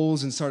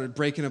holes and started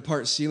breaking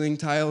apart ceiling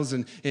tiles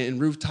and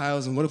roof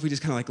tiles? And what if we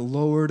just kind of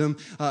lowered them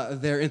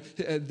there?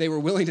 And they were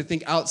willing to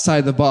think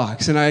outside the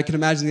box. And I can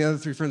imagine the other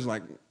three friends were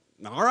like,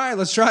 all right,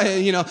 let's try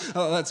it,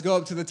 let's go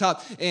up to the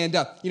top. And,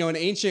 in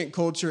ancient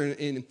culture,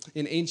 in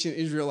ancient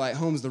Israelite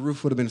homes, the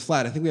roof would have been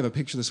flat. I think we have a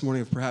picture this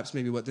morning of perhaps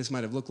maybe what this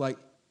might have looked like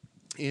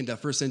in a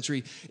first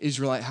century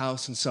Israelite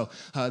house. And so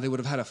they would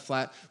have had a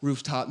flat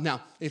rooftop.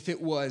 Now, if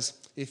it was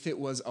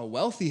a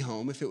wealthy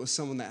home, if it was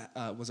someone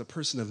that was a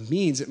person of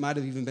means, it might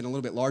have even been a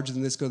little bit larger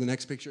than this. Go to the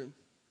next picture.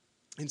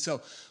 And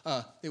so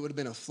it would have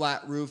been a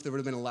flat roof. There would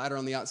have been a ladder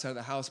on the outside of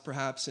the house,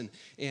 perhaps. And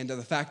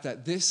the fact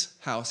that this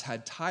house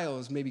had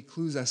tiles maybe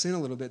clues us in a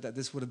little bit that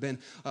this would have been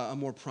a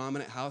more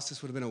prominent house.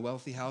 This would have been a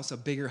wealthy house, a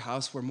bigger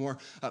house where more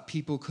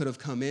people could have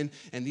come in.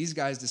 And these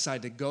guys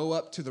decide to go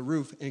up to the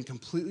roof and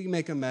completely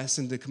make a mess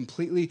and to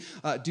completely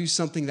do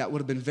something that would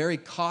have been very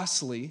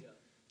costly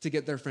to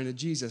get their friend to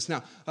Jesus.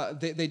 Now,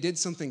 they did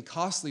something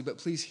costly, but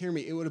please hear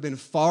me. It would have been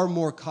far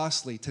more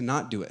costly to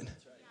not do it.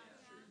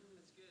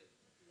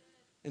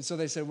 And so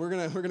they said, we're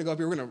gonna go up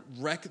here, we're gonna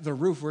wreck the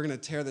roof, we're gonna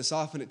tear this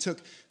off, and it took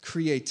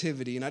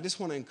creativity. And I just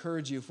want to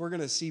encourage you, if we're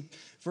gonna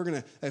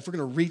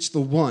reach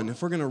the one,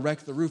 if we're gonna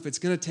wreck the roof, it's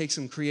gonna take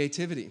some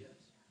creativity.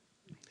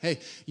 Hey,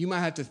 you might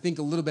have to think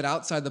a little bit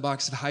outside the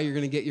box of how you're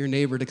gonna get your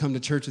neighbor to come to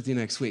church with you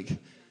next week.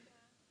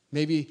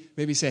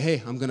 Maybe say,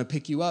 hey, I'm gonna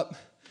pick you up.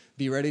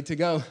 Be ready to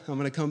go. I'm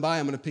going to come by.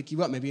 I'm going to pick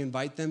you up. Maybe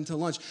invite them to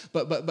lunch.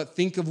 But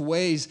think of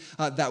ways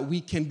that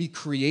we can be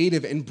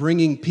creative in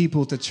bringing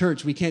people to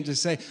church. We can't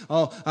just say,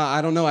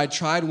 I don't know. I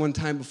tried one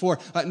time before.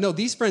 No,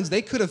 these friends,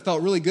 they could have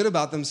felt really good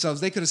about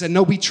themselves. They could have said,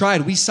 no, we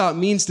tried. We sought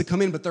means to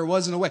come in, but there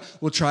wasn't a way.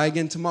 We'll try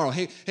again tomorrow.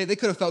 Hey, they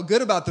could have felt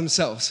good about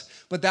themselves.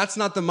 But that's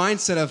not the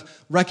mindset of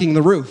wrecking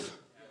the roof.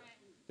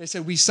 They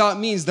said, we sought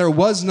means, there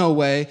was no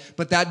way,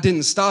 but that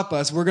didn't stop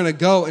us. We're going to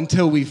go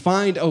until we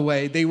find a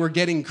way. They were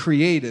getting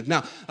creative.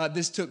 Now,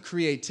 this took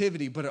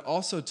creativity, but it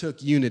also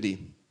took unity.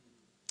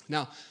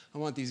 Now, I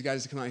want these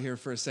guys to come out here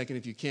for a second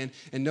if you can,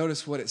 and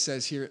notice what it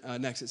says here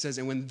next. It says,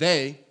 and when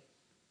they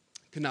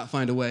could not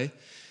find a way,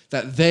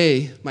 that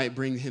they might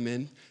bring him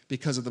in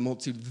because of the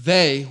multitude,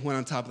 they went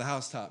on top of the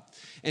housetop.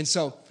 And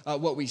so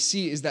what we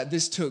see is that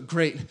this took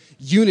great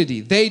unity.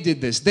 They did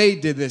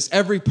this.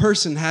 Every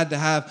person had to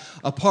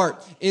have a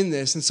part in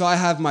this. And so I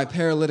have my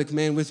paralytic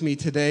man with me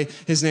today.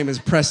 His name is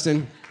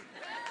Preston.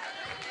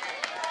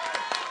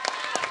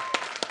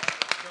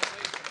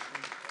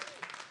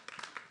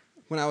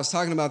 When I was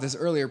talking about this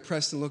earlier,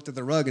 Preston looked at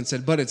the rug and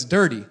said, but it's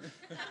dirty.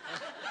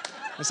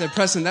 I said,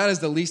 Preston, that is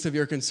the least of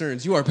your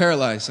concerns. You are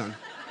paralyzed, son.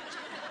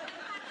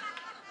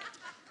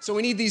 So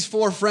we need these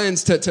four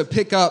friends to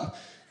pick up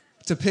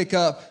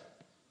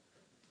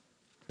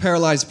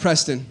paralyzed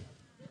Preston.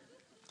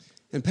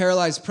 And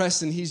paralyzed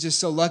Preston, he's just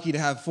so lucky to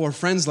have four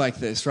friends like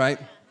this, right?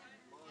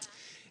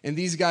 And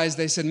these guys,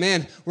 they said,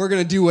 man, we're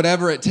going to do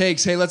whatever it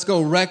takes. Hey, let's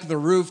go wreck the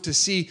roof to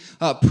see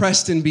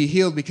Preston be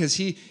healed because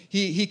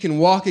he can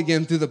walk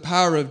again through the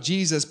power of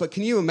Jesus. But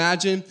can you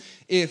imagine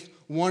if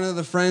one of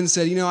the friends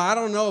said, I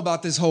don't know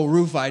about this whole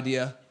roof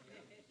idea.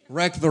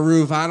 Wreck the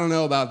roof, I don't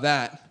know about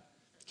that.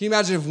 Can you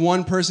imagine if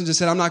one person just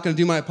said, I'm not going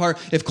to do my part?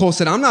 If Cole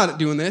said, I'm not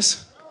doing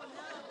this.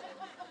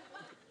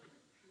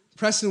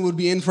 Preston would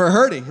be in for a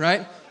hurting,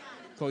 right?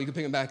 Cole, you can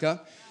pick him back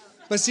up.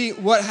 But see,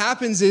 what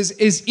happens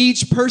is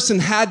each person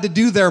had to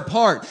do their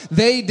part.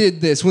 They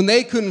did this. When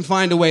they couldn't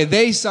find a way,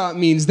 they sought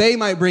means. They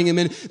might bring him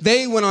in.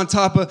 They went on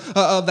top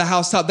of the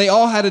housetop. They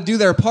all had to do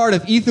their part.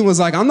 If Ethan was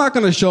like, I'm not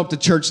going to show up to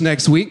church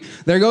next week,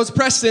 there goes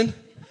Preston.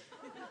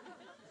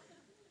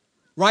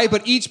 right?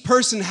 But each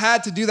person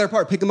had to do their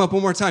part. Pick them up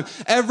one more time.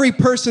 Every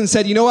person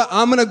said, you know what?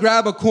 I'm going to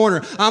grab a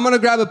corner. I'm going to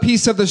grab a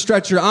piece of the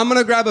stretcher. I'm going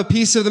to grab a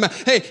piece of the mat.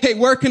 Hey,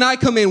 where can I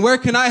come in? Where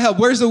can I help?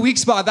 Where's the weak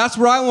spot? That's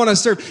where I want to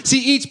serve. See,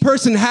 each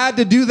person had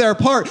to do their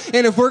part.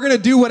 And if we're going to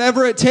do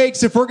whatever it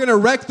takes, if we're going to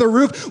wreck the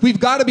roof, we've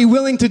got to be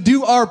willing to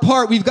do our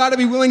part. We've got to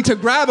be willing to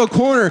grab a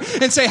corner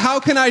and say, how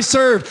can I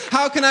serve?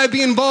 How can I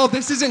be involved?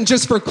 This isn't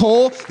just for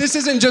Cole. This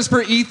isn't just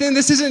for Ethan.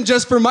 This isn't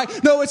just for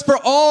Mike. No, it's for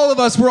all of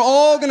us. We're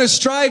all going to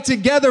strive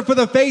together for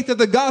the faith of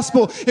the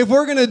gospel. If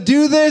we're going to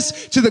do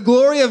this to the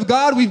glory of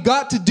God, we've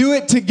got to do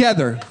it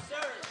together.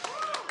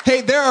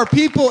 Hey, there are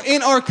people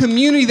in our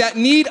community that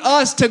need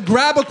us to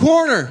grab a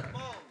corner.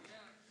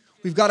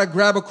 We've got to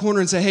grab a corner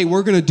and say, hey,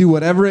 we're going to do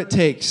whatever it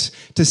takes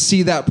to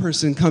see that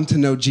person come to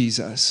know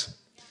Jesus.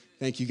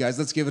 Thank you, guys.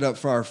 Let's give it up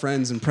for our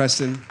friends and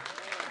Preston.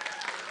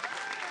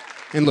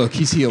 And look,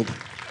 he's healed.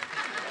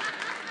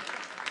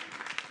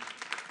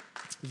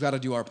 We've got to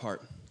do our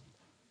part.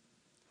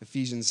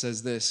 Ephesians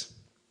says this.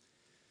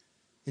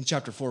 In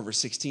chapter 4, verse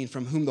 16,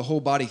 from whom the whole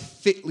body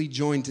fitly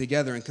joined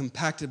together and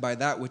compacted by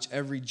that which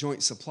every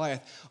joint supplieth,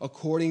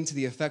 according to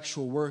the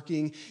effectual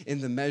working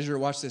in the measure,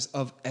 watch this,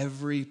 of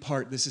every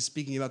part. This is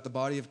speaking about the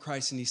body of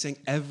Christ, and he's saying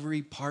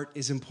every part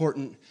is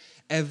important.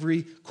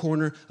 Every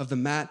corner of the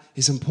mat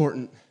is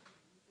important.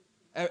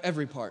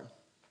 Every part.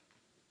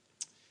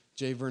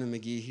 J. Vernon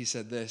McGee, he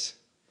said this,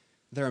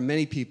 there are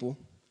many people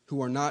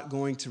who are not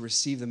going to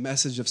receive the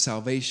message of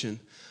salvation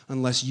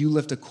unless you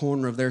lift a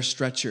corner of their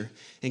stretcher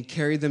and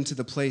carry them to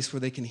the place where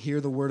they can hear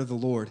the word of the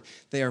Lord.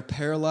 They are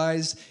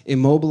paralyzed,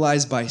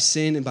 immobilized by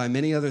sin and by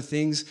many other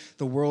things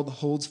the world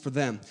holds for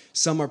them.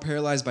 Some are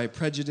paralyzed by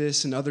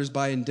prejudice and others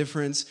by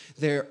indifference.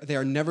 They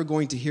are never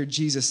going to hear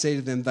Jesus say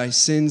to them, thy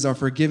sins are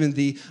forgiven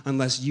thee,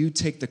 unless you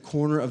take the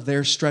corner of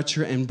their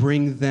stretcher and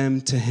bring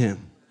them to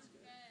him.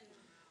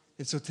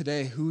 And so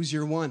today, who's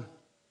your one?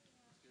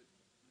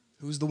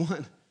 Who's the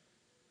one?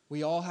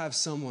 We all have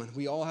someone.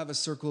 We all have a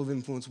circle of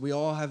influence. We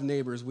all have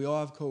neighbors. We all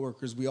have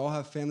coworkers. We all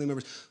have family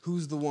members.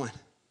 Who's the one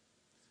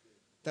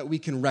that we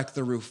can wreck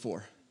the roof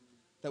for?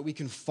 That we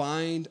can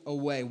find a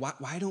way.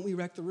 Why don't we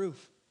wreck the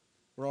roof?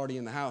 We're already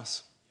in the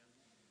house.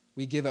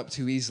 We give up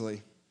too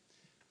easily.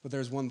 But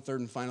there's one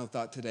third and final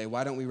thought today.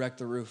 Why don't we wreck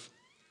the roof?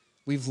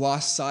 We've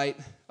lost sight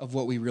of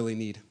what we really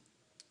need.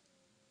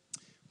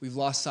 We've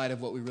lost sight of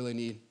what we really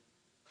need.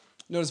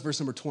 Notice verse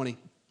number 20.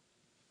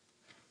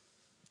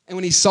 And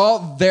when he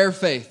saw their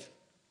faith,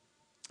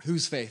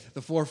 whose faith?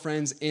 The 4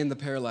 friends and the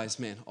paralyzed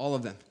man, all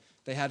of them.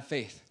 They had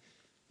faith.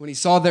 When he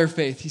saw their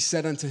faith, he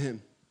said unto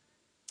him,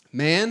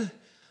 man,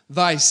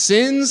 thy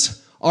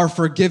sins are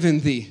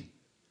forgiven thee.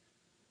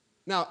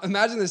 Now,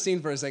 imagine the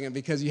scene for a second,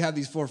 because you have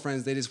these 4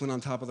 friends. They just went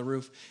on top of the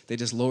roof. They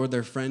just lowered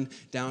their friend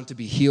down to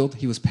be healed.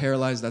 He was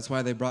paralyzed. That's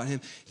why they brought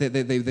him.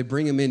 They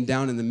bring him in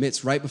down in the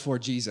midst right before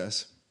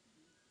Jesus.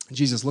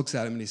 Jesus looks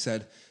at him and he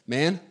said,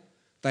 man,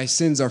 thy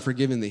sins are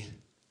forgiven thee.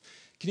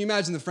 Can you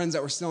imagine the friends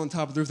that were still on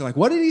top of the roof? They're like,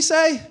 what did he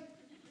say?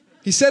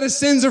 He said his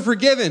sins are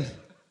forgiven. And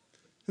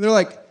they're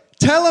like,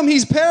 tell him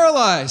he's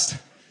paralyzed.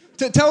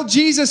 Tell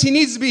Jesus he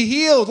needs to be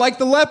healed like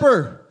the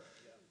leper.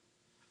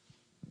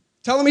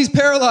 Tell him he's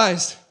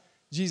paralyzed.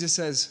 Jesus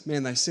says,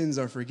 man, thy sins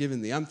are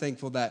forgiven thee. I'm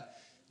thankful that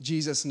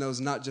Jesus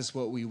knows not just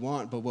what we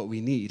want, but what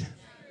we need.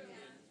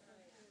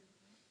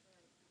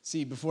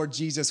 See, before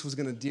Jesus was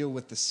going to deal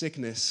with the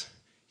sickness,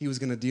 he was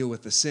going to deal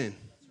with the sin.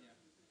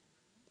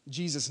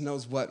 Jesus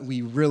knows what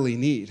we really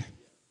need.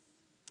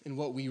 And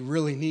what we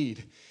really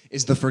need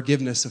is the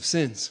forgiveness of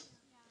sins.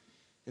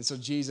 And so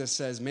Jesus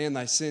says, man,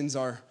 thy sins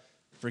are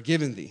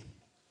forgiven thee.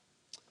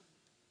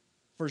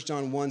 1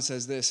 John 1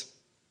 says this,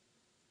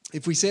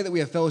 if we say that we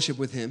have fellowship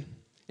with him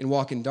and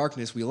walk in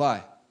darkness, we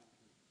lie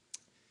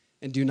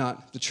and do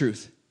not the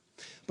truth.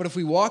 But if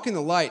we walk in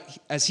the light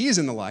as he is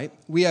in the light,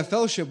 we have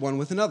fellowship one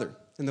with another.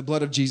 And the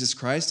blood of Jesus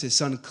Christ, his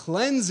son,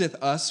 cleanseth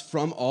us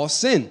from all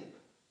sin.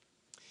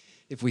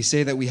 If we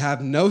say that we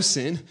have no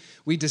sin,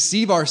 we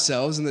deceive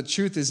ourselves and the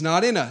truth is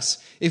not in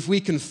us. If we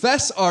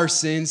confess our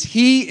sins,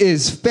 he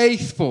is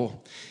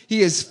faithful.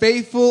 He is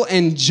faithful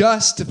and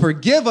just to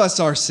forgive us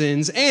our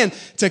sins and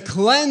to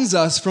cleanse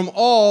us from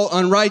all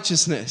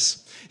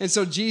unrighteousness. And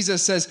so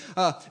Jesus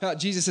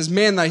says,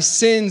 man, thy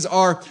sins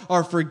are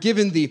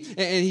forgiven thee.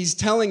 And he's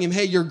telling him,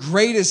 hey, your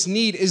greatest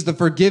need is the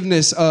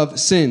forgiveness of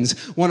sins.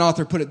 One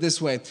author put it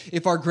this way,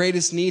 if our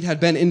greatest need had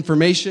been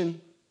information,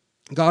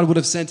 God would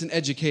have sent an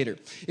educator.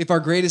 If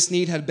our greatest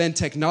need had been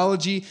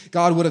technology,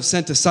 God would have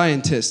sent a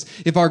scientist.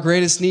 If our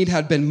greatest need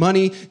had been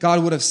money,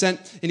 God would have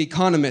sent an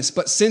economist.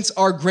 But since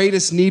our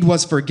greatest need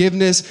was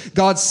forgiveness,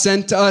 God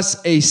sent us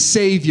a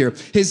Savior.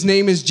 His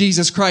name is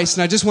Jesus Christ.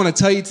 And I just want to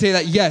tell you today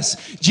that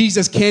yes,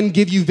 Jesus can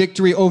give you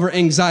victory over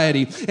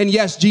anxiety. And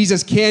yes,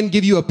 Jesus can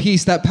give you a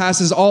peace that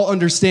passes all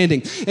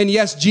understanding. And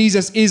yes,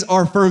 Jesus is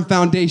our firm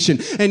foundation.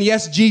 And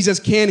yes,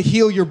 Jesus can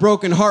heal your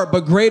broken heart.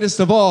 But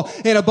greatest of all,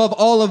 and above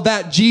all of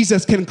that,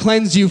 Jesus can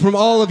cleanse you from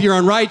all of your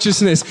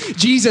unrighteousness.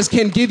 Jesus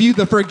can give you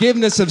the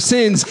forgiveness of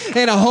sins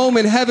and a home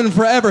in heaven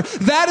forever.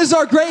 That is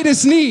our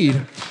greatest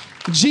need.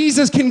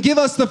 Jesus can give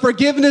us the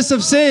forgiveness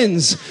of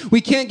sins.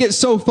 We can't get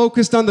so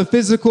focused on the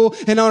physical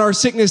and on our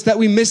sickness that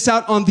we miss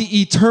out on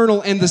the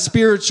eternal and the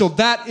spiritual.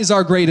 That is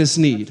our greatest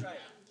need.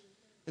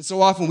 And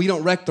so often we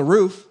don't wreck the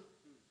roof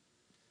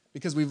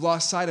because we've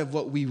lost sight of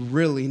what we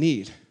really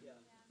need.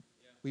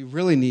 We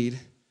really need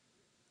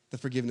the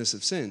forgiveness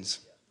of sins.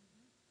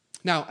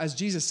 Now, as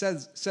Jesus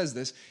says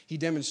this, he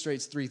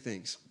demonstrates three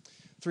things.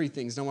 Three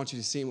things. And I want you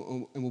to see,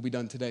 and we'll be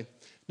done today.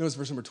 Notice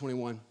verse number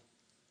 21.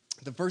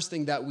 The first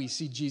thing that we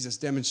see Jesus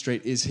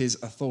demonstrate is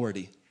his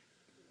authority.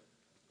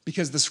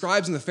 Because the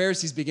scribes and the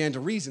Pharisees began to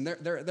reason.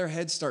 Their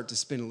heads start to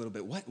spin a little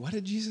bit. What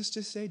did Jesus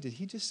just say? Did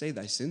he just say,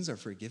 thy sins are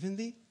forgiven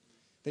thee?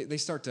 They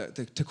start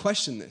to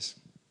question this.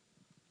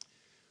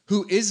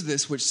 Who is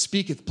this which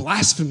speaketh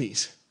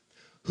blasphemies?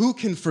 Who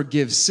can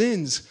forgive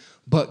sins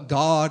but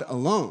God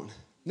alone?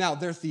 Now,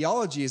 their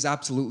theology is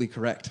absolutely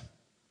correct.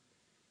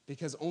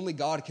 Because only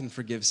God can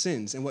forgive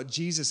sins. And what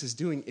Jesus is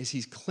doing is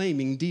he's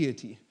claiming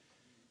deity.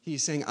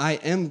 He's saying, I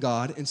am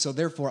God, and so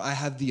therefore I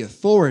have the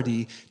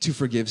authority to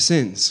forgive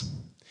sins.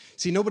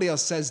 See, nobody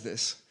else says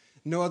this.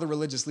 No other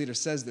religious leader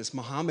says this.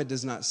 Muhammad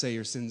does not say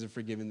your sins are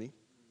forgiven thee.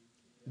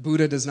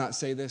 Buddha does not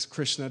say this.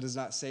 Krishna does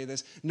not say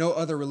this. No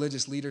other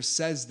religious leader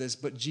says this,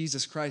 but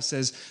Jesus Christ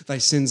says, thy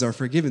sins are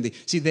forgiven thee.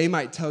 See, they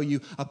might tell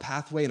you a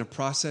pathway and a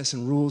process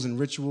and rules and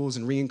rituals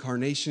and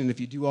reincarnation, and if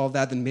you do all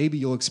that, then maybe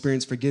you'll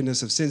experience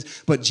forgiveness of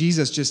sins, but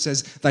Jesus just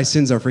says, thy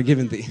sins are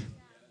forgiven thee.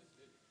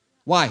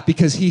 Why?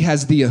 Because he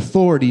has the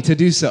authority to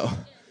do so.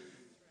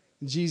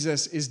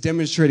 Jesus is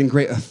demonstrating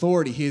great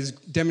authority. He is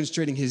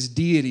demonstrating his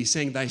deity,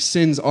 saying, thy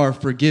sins are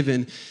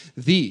forgiven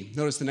thee.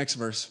 Notice the next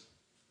verse.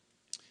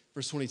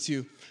 Verse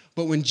 22,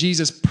 but when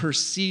Jesus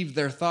perceived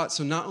their thoughts,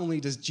 so not only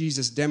does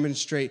Jesus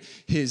demonstrate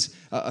his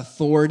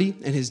authority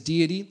and his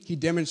deity, he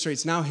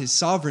demonstrates now his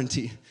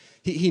sovereignty.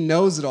 He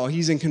knows it all.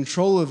 He's in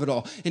control of it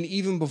all. And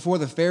even before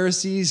the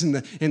Pharisees and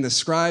the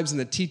scribes and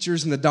the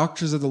teachers and the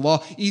doctors of the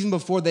law, even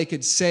before they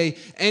could say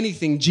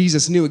anything,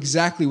 Jesus knew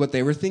exactly what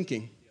they were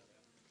thinking.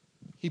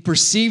 He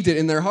perceived it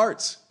in their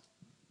hearts.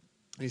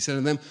 And he said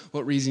to them,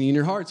 what reason in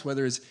your hearts?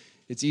 Whether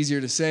it's easier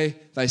to say,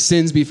 thy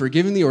sins be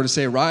forgiven thee, or to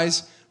say,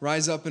 rise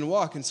up and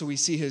walk. And so we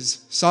see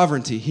his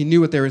sovereignty. He knew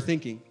what they were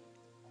thinking.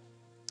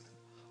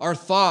 Our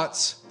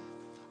thoughts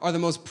are the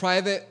most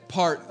private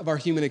part of our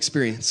human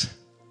experience.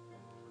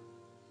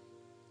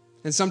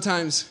 And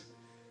sometimes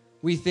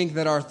we think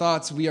that our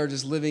thoughts, we are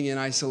just living in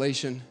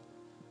isolation.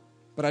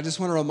 But I just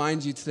want to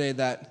remind you today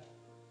that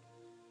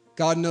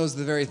God knows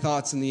the very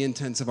thoughts and the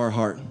intents of our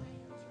heart.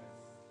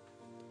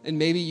 And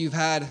maybe you've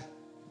had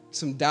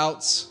some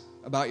doubts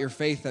about your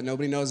faith that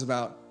nobody knows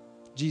about.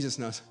 Jesus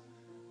knows.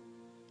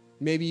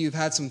 Maybe you've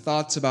had some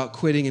thoughts about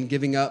quitting and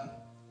giving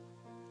up,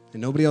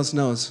 and nobody else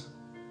knows.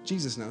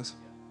 Jesus knows.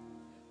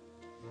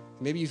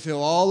 Maybe you feel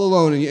all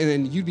alone,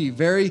 and you'd be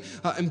very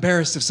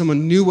embarrassed if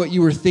someone knew what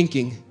you were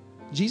thinking.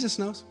 Jesus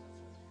knows.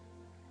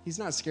 He's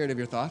not scared of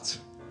your thoughts.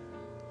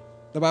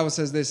 The Bible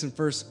says this in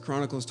 1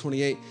 Chronicles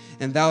 28,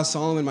 and thou,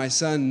 Solomon, my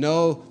son,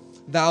 know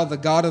thou the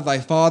God of thy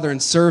father,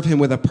 and serve him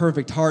with a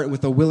perfect heart and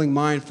with a willing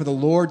mind. For the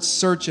Lord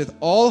searcheth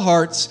all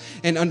hearts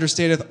and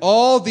understandeth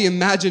all the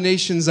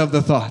imaginations of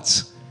the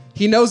thoughts.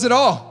 He knows it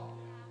all.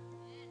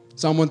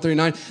 Psalm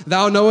 139,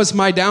 thou knowest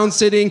my down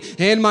sitting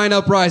and mine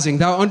uprising.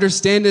 Thou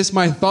understandest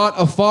my thought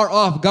afar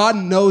off. God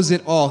knows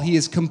it all. He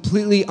is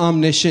completely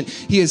omniscient.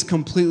 He is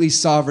completely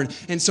sovereign.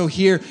 And so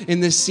here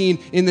in this scene,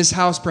 in this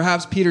house,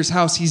 perhaps Peter's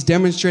house, he's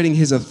demonstrating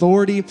his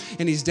authority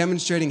and he's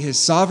demonstrating his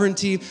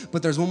sovereignty.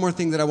 But there's one more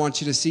thing that I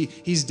want you to see.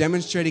 He's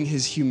demonstrating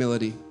his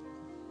humility.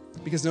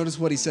 Because notice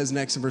what he says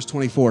next in verse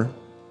 24.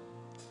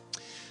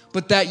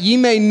 But that ye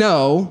may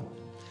know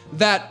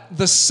that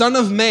the Son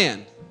of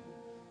Man.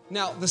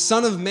 Now, the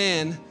Son of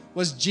Man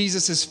was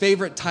Jesus'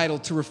 favorite title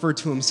to refer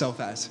to himself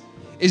as.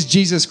 Is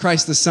Jesus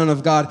Christ the Son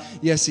of God?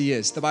 Yes, he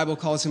is. The Bible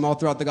calls him all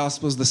throughout the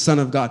Gospels the Son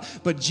of God.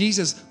 But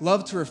Jesus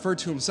loved to refer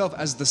to himself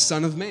as the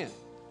Son of Man.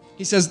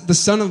 He says, the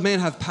Son of Man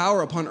hath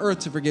power upon earth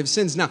to forgive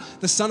sins. Now,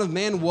 the Son of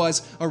Man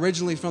was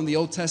originally from the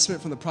Old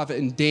Testament, from the prophet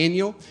in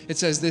Daniel. It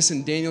says this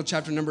in Daniel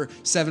chapter number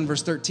 7,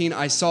 verse 13.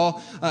 I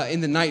saw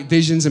in the night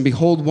visions, and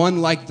behold,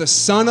 one like the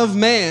Son of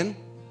Man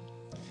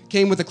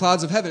came with the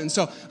clouds of heaven. And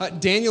so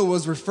Daniel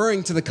was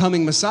referring to the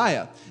coming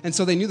Messiah. And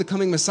so they knew the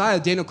coming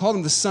Messiah. Daniel called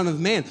him the Son of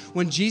Man.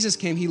 When Jesus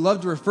came, he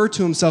loved to refer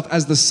to himself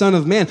as the Son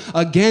of Man,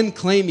 again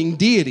claiming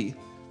deity.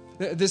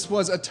 This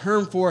was a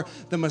term for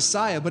the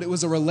Messiah, but it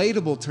was a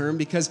relatable term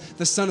because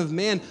the Son of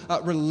Man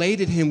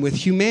related him with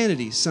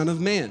humanity, Son of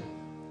Man.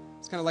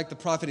 It's kind of like the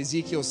prophet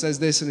Ezekiel says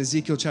this in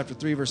Ezekiel chapter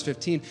 3, verse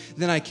 15.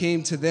 Then I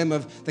came to them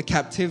of the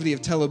captivity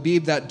of Tel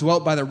Abib that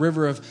dwelt by the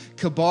river of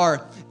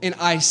Kebar, and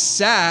I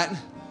sat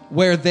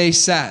where they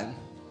sat.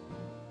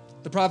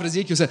 The prophet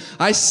Ezekiel said,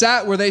 I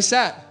sat where they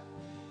sat.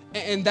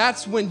 And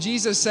that's when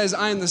Jesus says,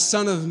 I am the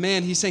Son of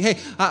Man. He's saying, hey,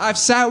 I've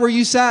sat where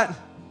you sat.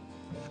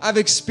 I've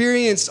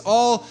experienced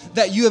all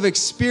that you have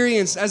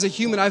experienced as a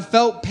human. I've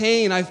felt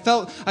pain. I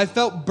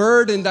felt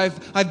burdened.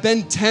 I've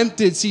been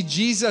tempted. See,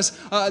 Jesus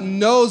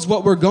knows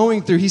what we're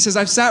going through. He says,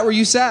 I've sat where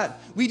you sat.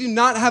 We do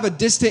not have a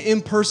distant,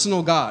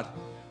 impersonal God.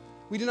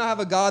 We do not have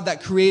a God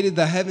that created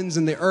the heavens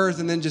and the earth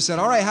and then just said,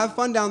 all right, have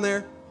fun down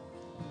there.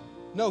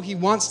 No, he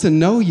wants to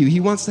know you. He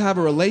wants to have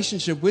a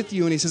relationship with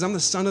you. And he says, I'm the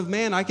Son of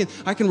Man. I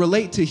can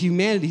relate to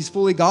humanity. He's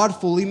fully God,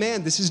 fully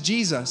man. This is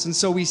Jesus. And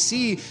so we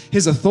see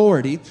his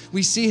authority.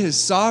 We see his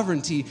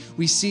sovereignty.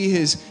 We see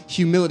his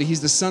humility.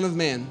 He's the Son of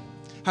Man.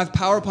 Have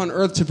power upon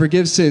earth to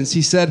forgive sins.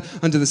 He said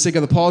unto the sick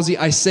of the palsy,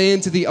 I say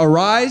unto thee,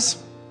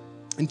 arise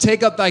and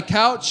take up thy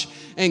couch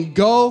and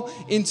go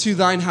into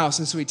thine house.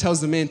 And so he tells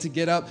the man to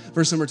get up.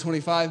 Verse number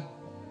 25.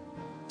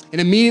 And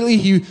immediately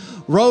he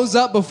rose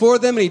up before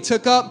them, and he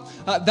took up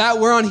that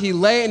whereon he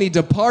lay, and he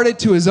departed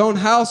to his own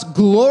house,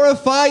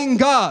 glorifying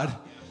God.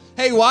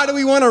 Hey, why do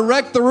we want to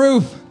wreck the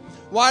roof?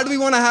 Why do we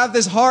want to have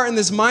this heart and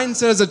this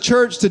mindset as a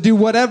church to do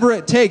whatever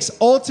it takes?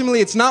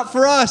 Ultimately, it's not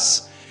for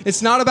us.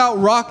 It's not about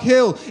Rock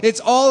Hill. It's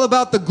all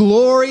about the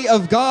glory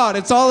of God.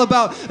 It's all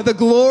about the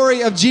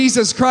glory of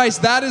Jesus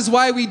Christ. That is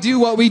why we do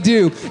what we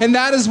do. And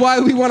that is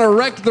why we want to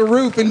wreck the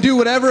roof and do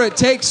whatever it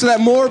takes so that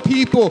more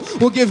people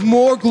will give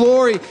more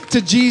glory to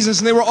Jesus.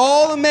 And they were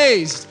all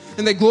amazed,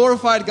 and they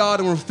glorified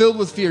God and were filled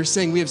with fear,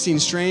 saying, we have seen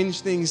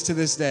strange things to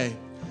this day.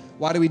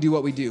 Why do we do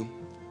what we do?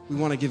 We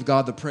want to give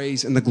God the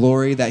praise and the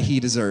glory that he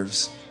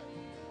deserves.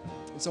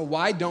 And so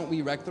why don't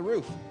we wreck the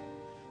roof?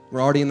 We're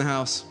already in the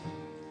house.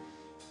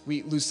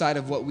 We lose sight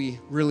of what we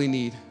really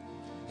need,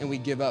 and we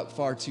give up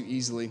far too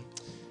easily.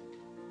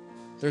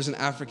 There's an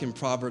African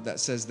proverb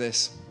that says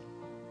this: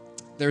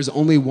 there's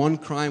only one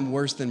crime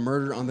worse than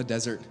murder on the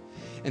desert,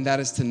 and that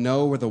is to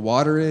know where the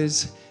water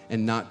is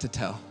and not to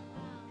tell.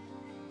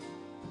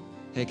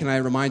 Hey, can I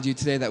remind you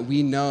today that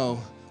we know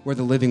where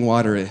the living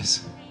water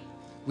is?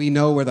 We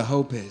know where the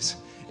hope is.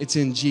 It's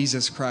in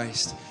Jesus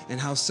Christ. And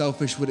how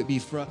selfish would it be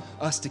for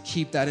us to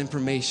keep that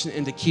information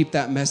and to keep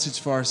that message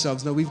for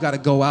ourselves? No, we've got to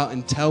go out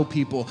and tell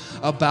people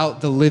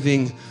about the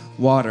living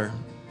water.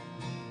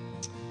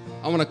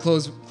 I want to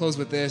close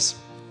with this.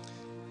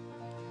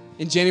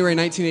 In January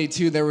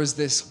 1982, there was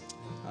this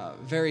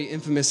very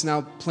infamous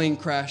now plane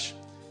crash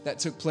that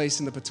took place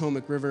in the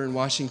Potomac River in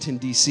Washington,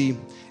 D.C.,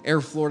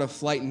 Air Florida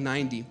Flight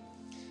 90.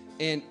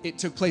 And it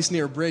took place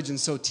near a bridge, and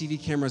so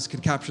TV cameras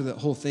could capture the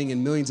whole thing,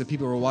 and millions of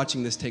people were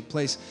watching this take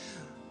place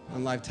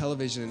on live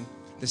television.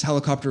 This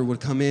helicopter would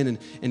come in,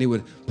 and it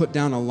would put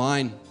down a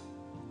line,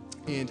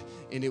 and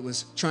it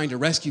was trying to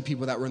rescue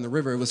people that were in the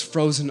river. It was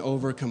frozen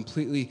over,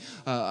 completely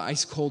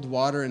ice cold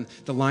water, and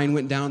the line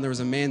went down. There was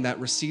a man that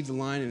received the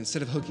line, and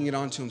instead of hooking it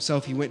onto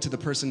himself, he went to the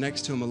person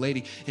next to him, a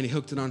lady, and he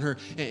hooked it on her,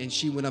 and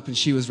she went up and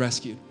she was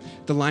rescued.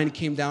 The line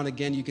came down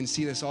again. You can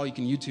see this all. You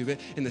can YouTube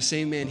it. And the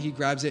same man, he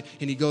grabs it,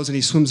 and he goes and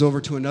he swims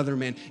over to another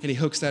man, and he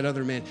hooks that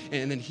other man,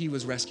 and then he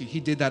was rescued. He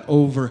did that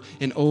over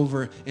and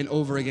over and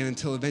over again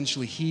until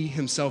eventually he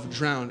himself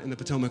drowned in the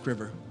Potomac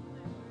River.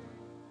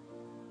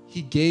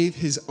 He gave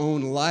his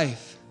own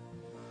life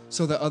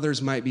so that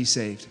others might be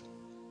saved.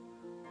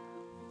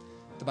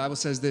 The Bible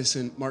says this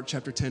in Mark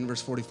chapter 10,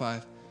 verse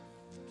 45.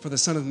 For the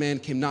Son of Man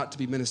came not to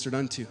be ministered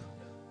unto,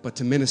 but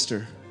to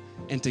minister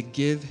and to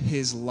give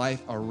his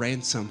life a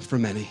ransom for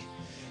many.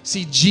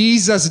 See,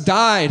 Jesus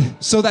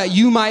died so that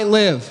you might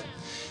live.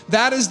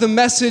 That is the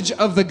message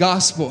of the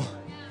gospel.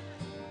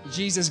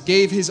 Jesus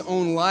gave his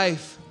own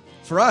life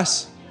for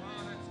us.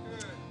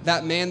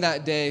 That man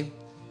that day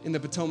in the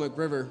Potomac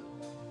River,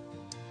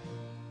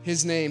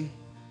 his name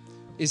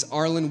is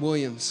Arlen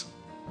Williams.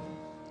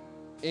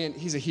 And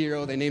he's a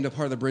hero. They named a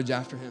part of the bridge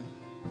after him.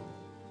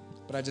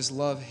 But I just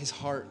love his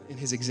heart and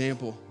his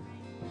example.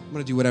 I'm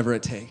going to do whatever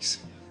it takes.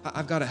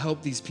 I've got to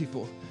help these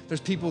people.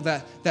 There's people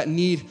that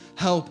need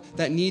help,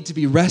 that need to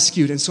be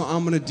rescued. And so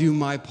I'm going to do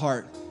my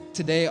part.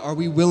 Today, are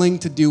we willing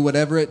to do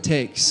whatever it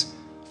takes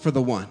for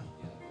the one?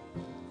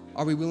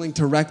 Are we willing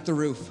to wreck the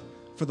roof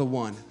for the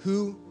one?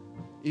 Who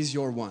is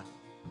your one?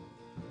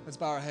 Let's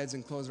bow our heads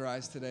and close our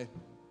eyes today.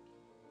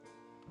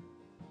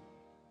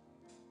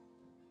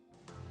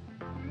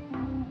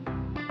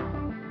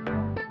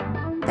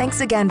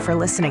 Thanks again for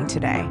listening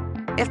today.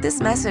 If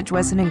this message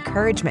was an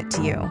encouragement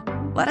to you,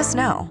 let us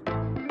know.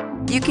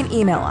 You can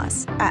email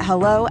us at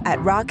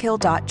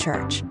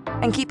hello@rockhill.church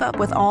and keep up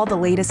with all the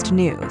latest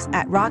news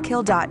at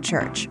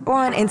rockhill.church or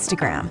on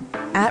Instagram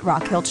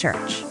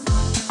 @rockhillchurch.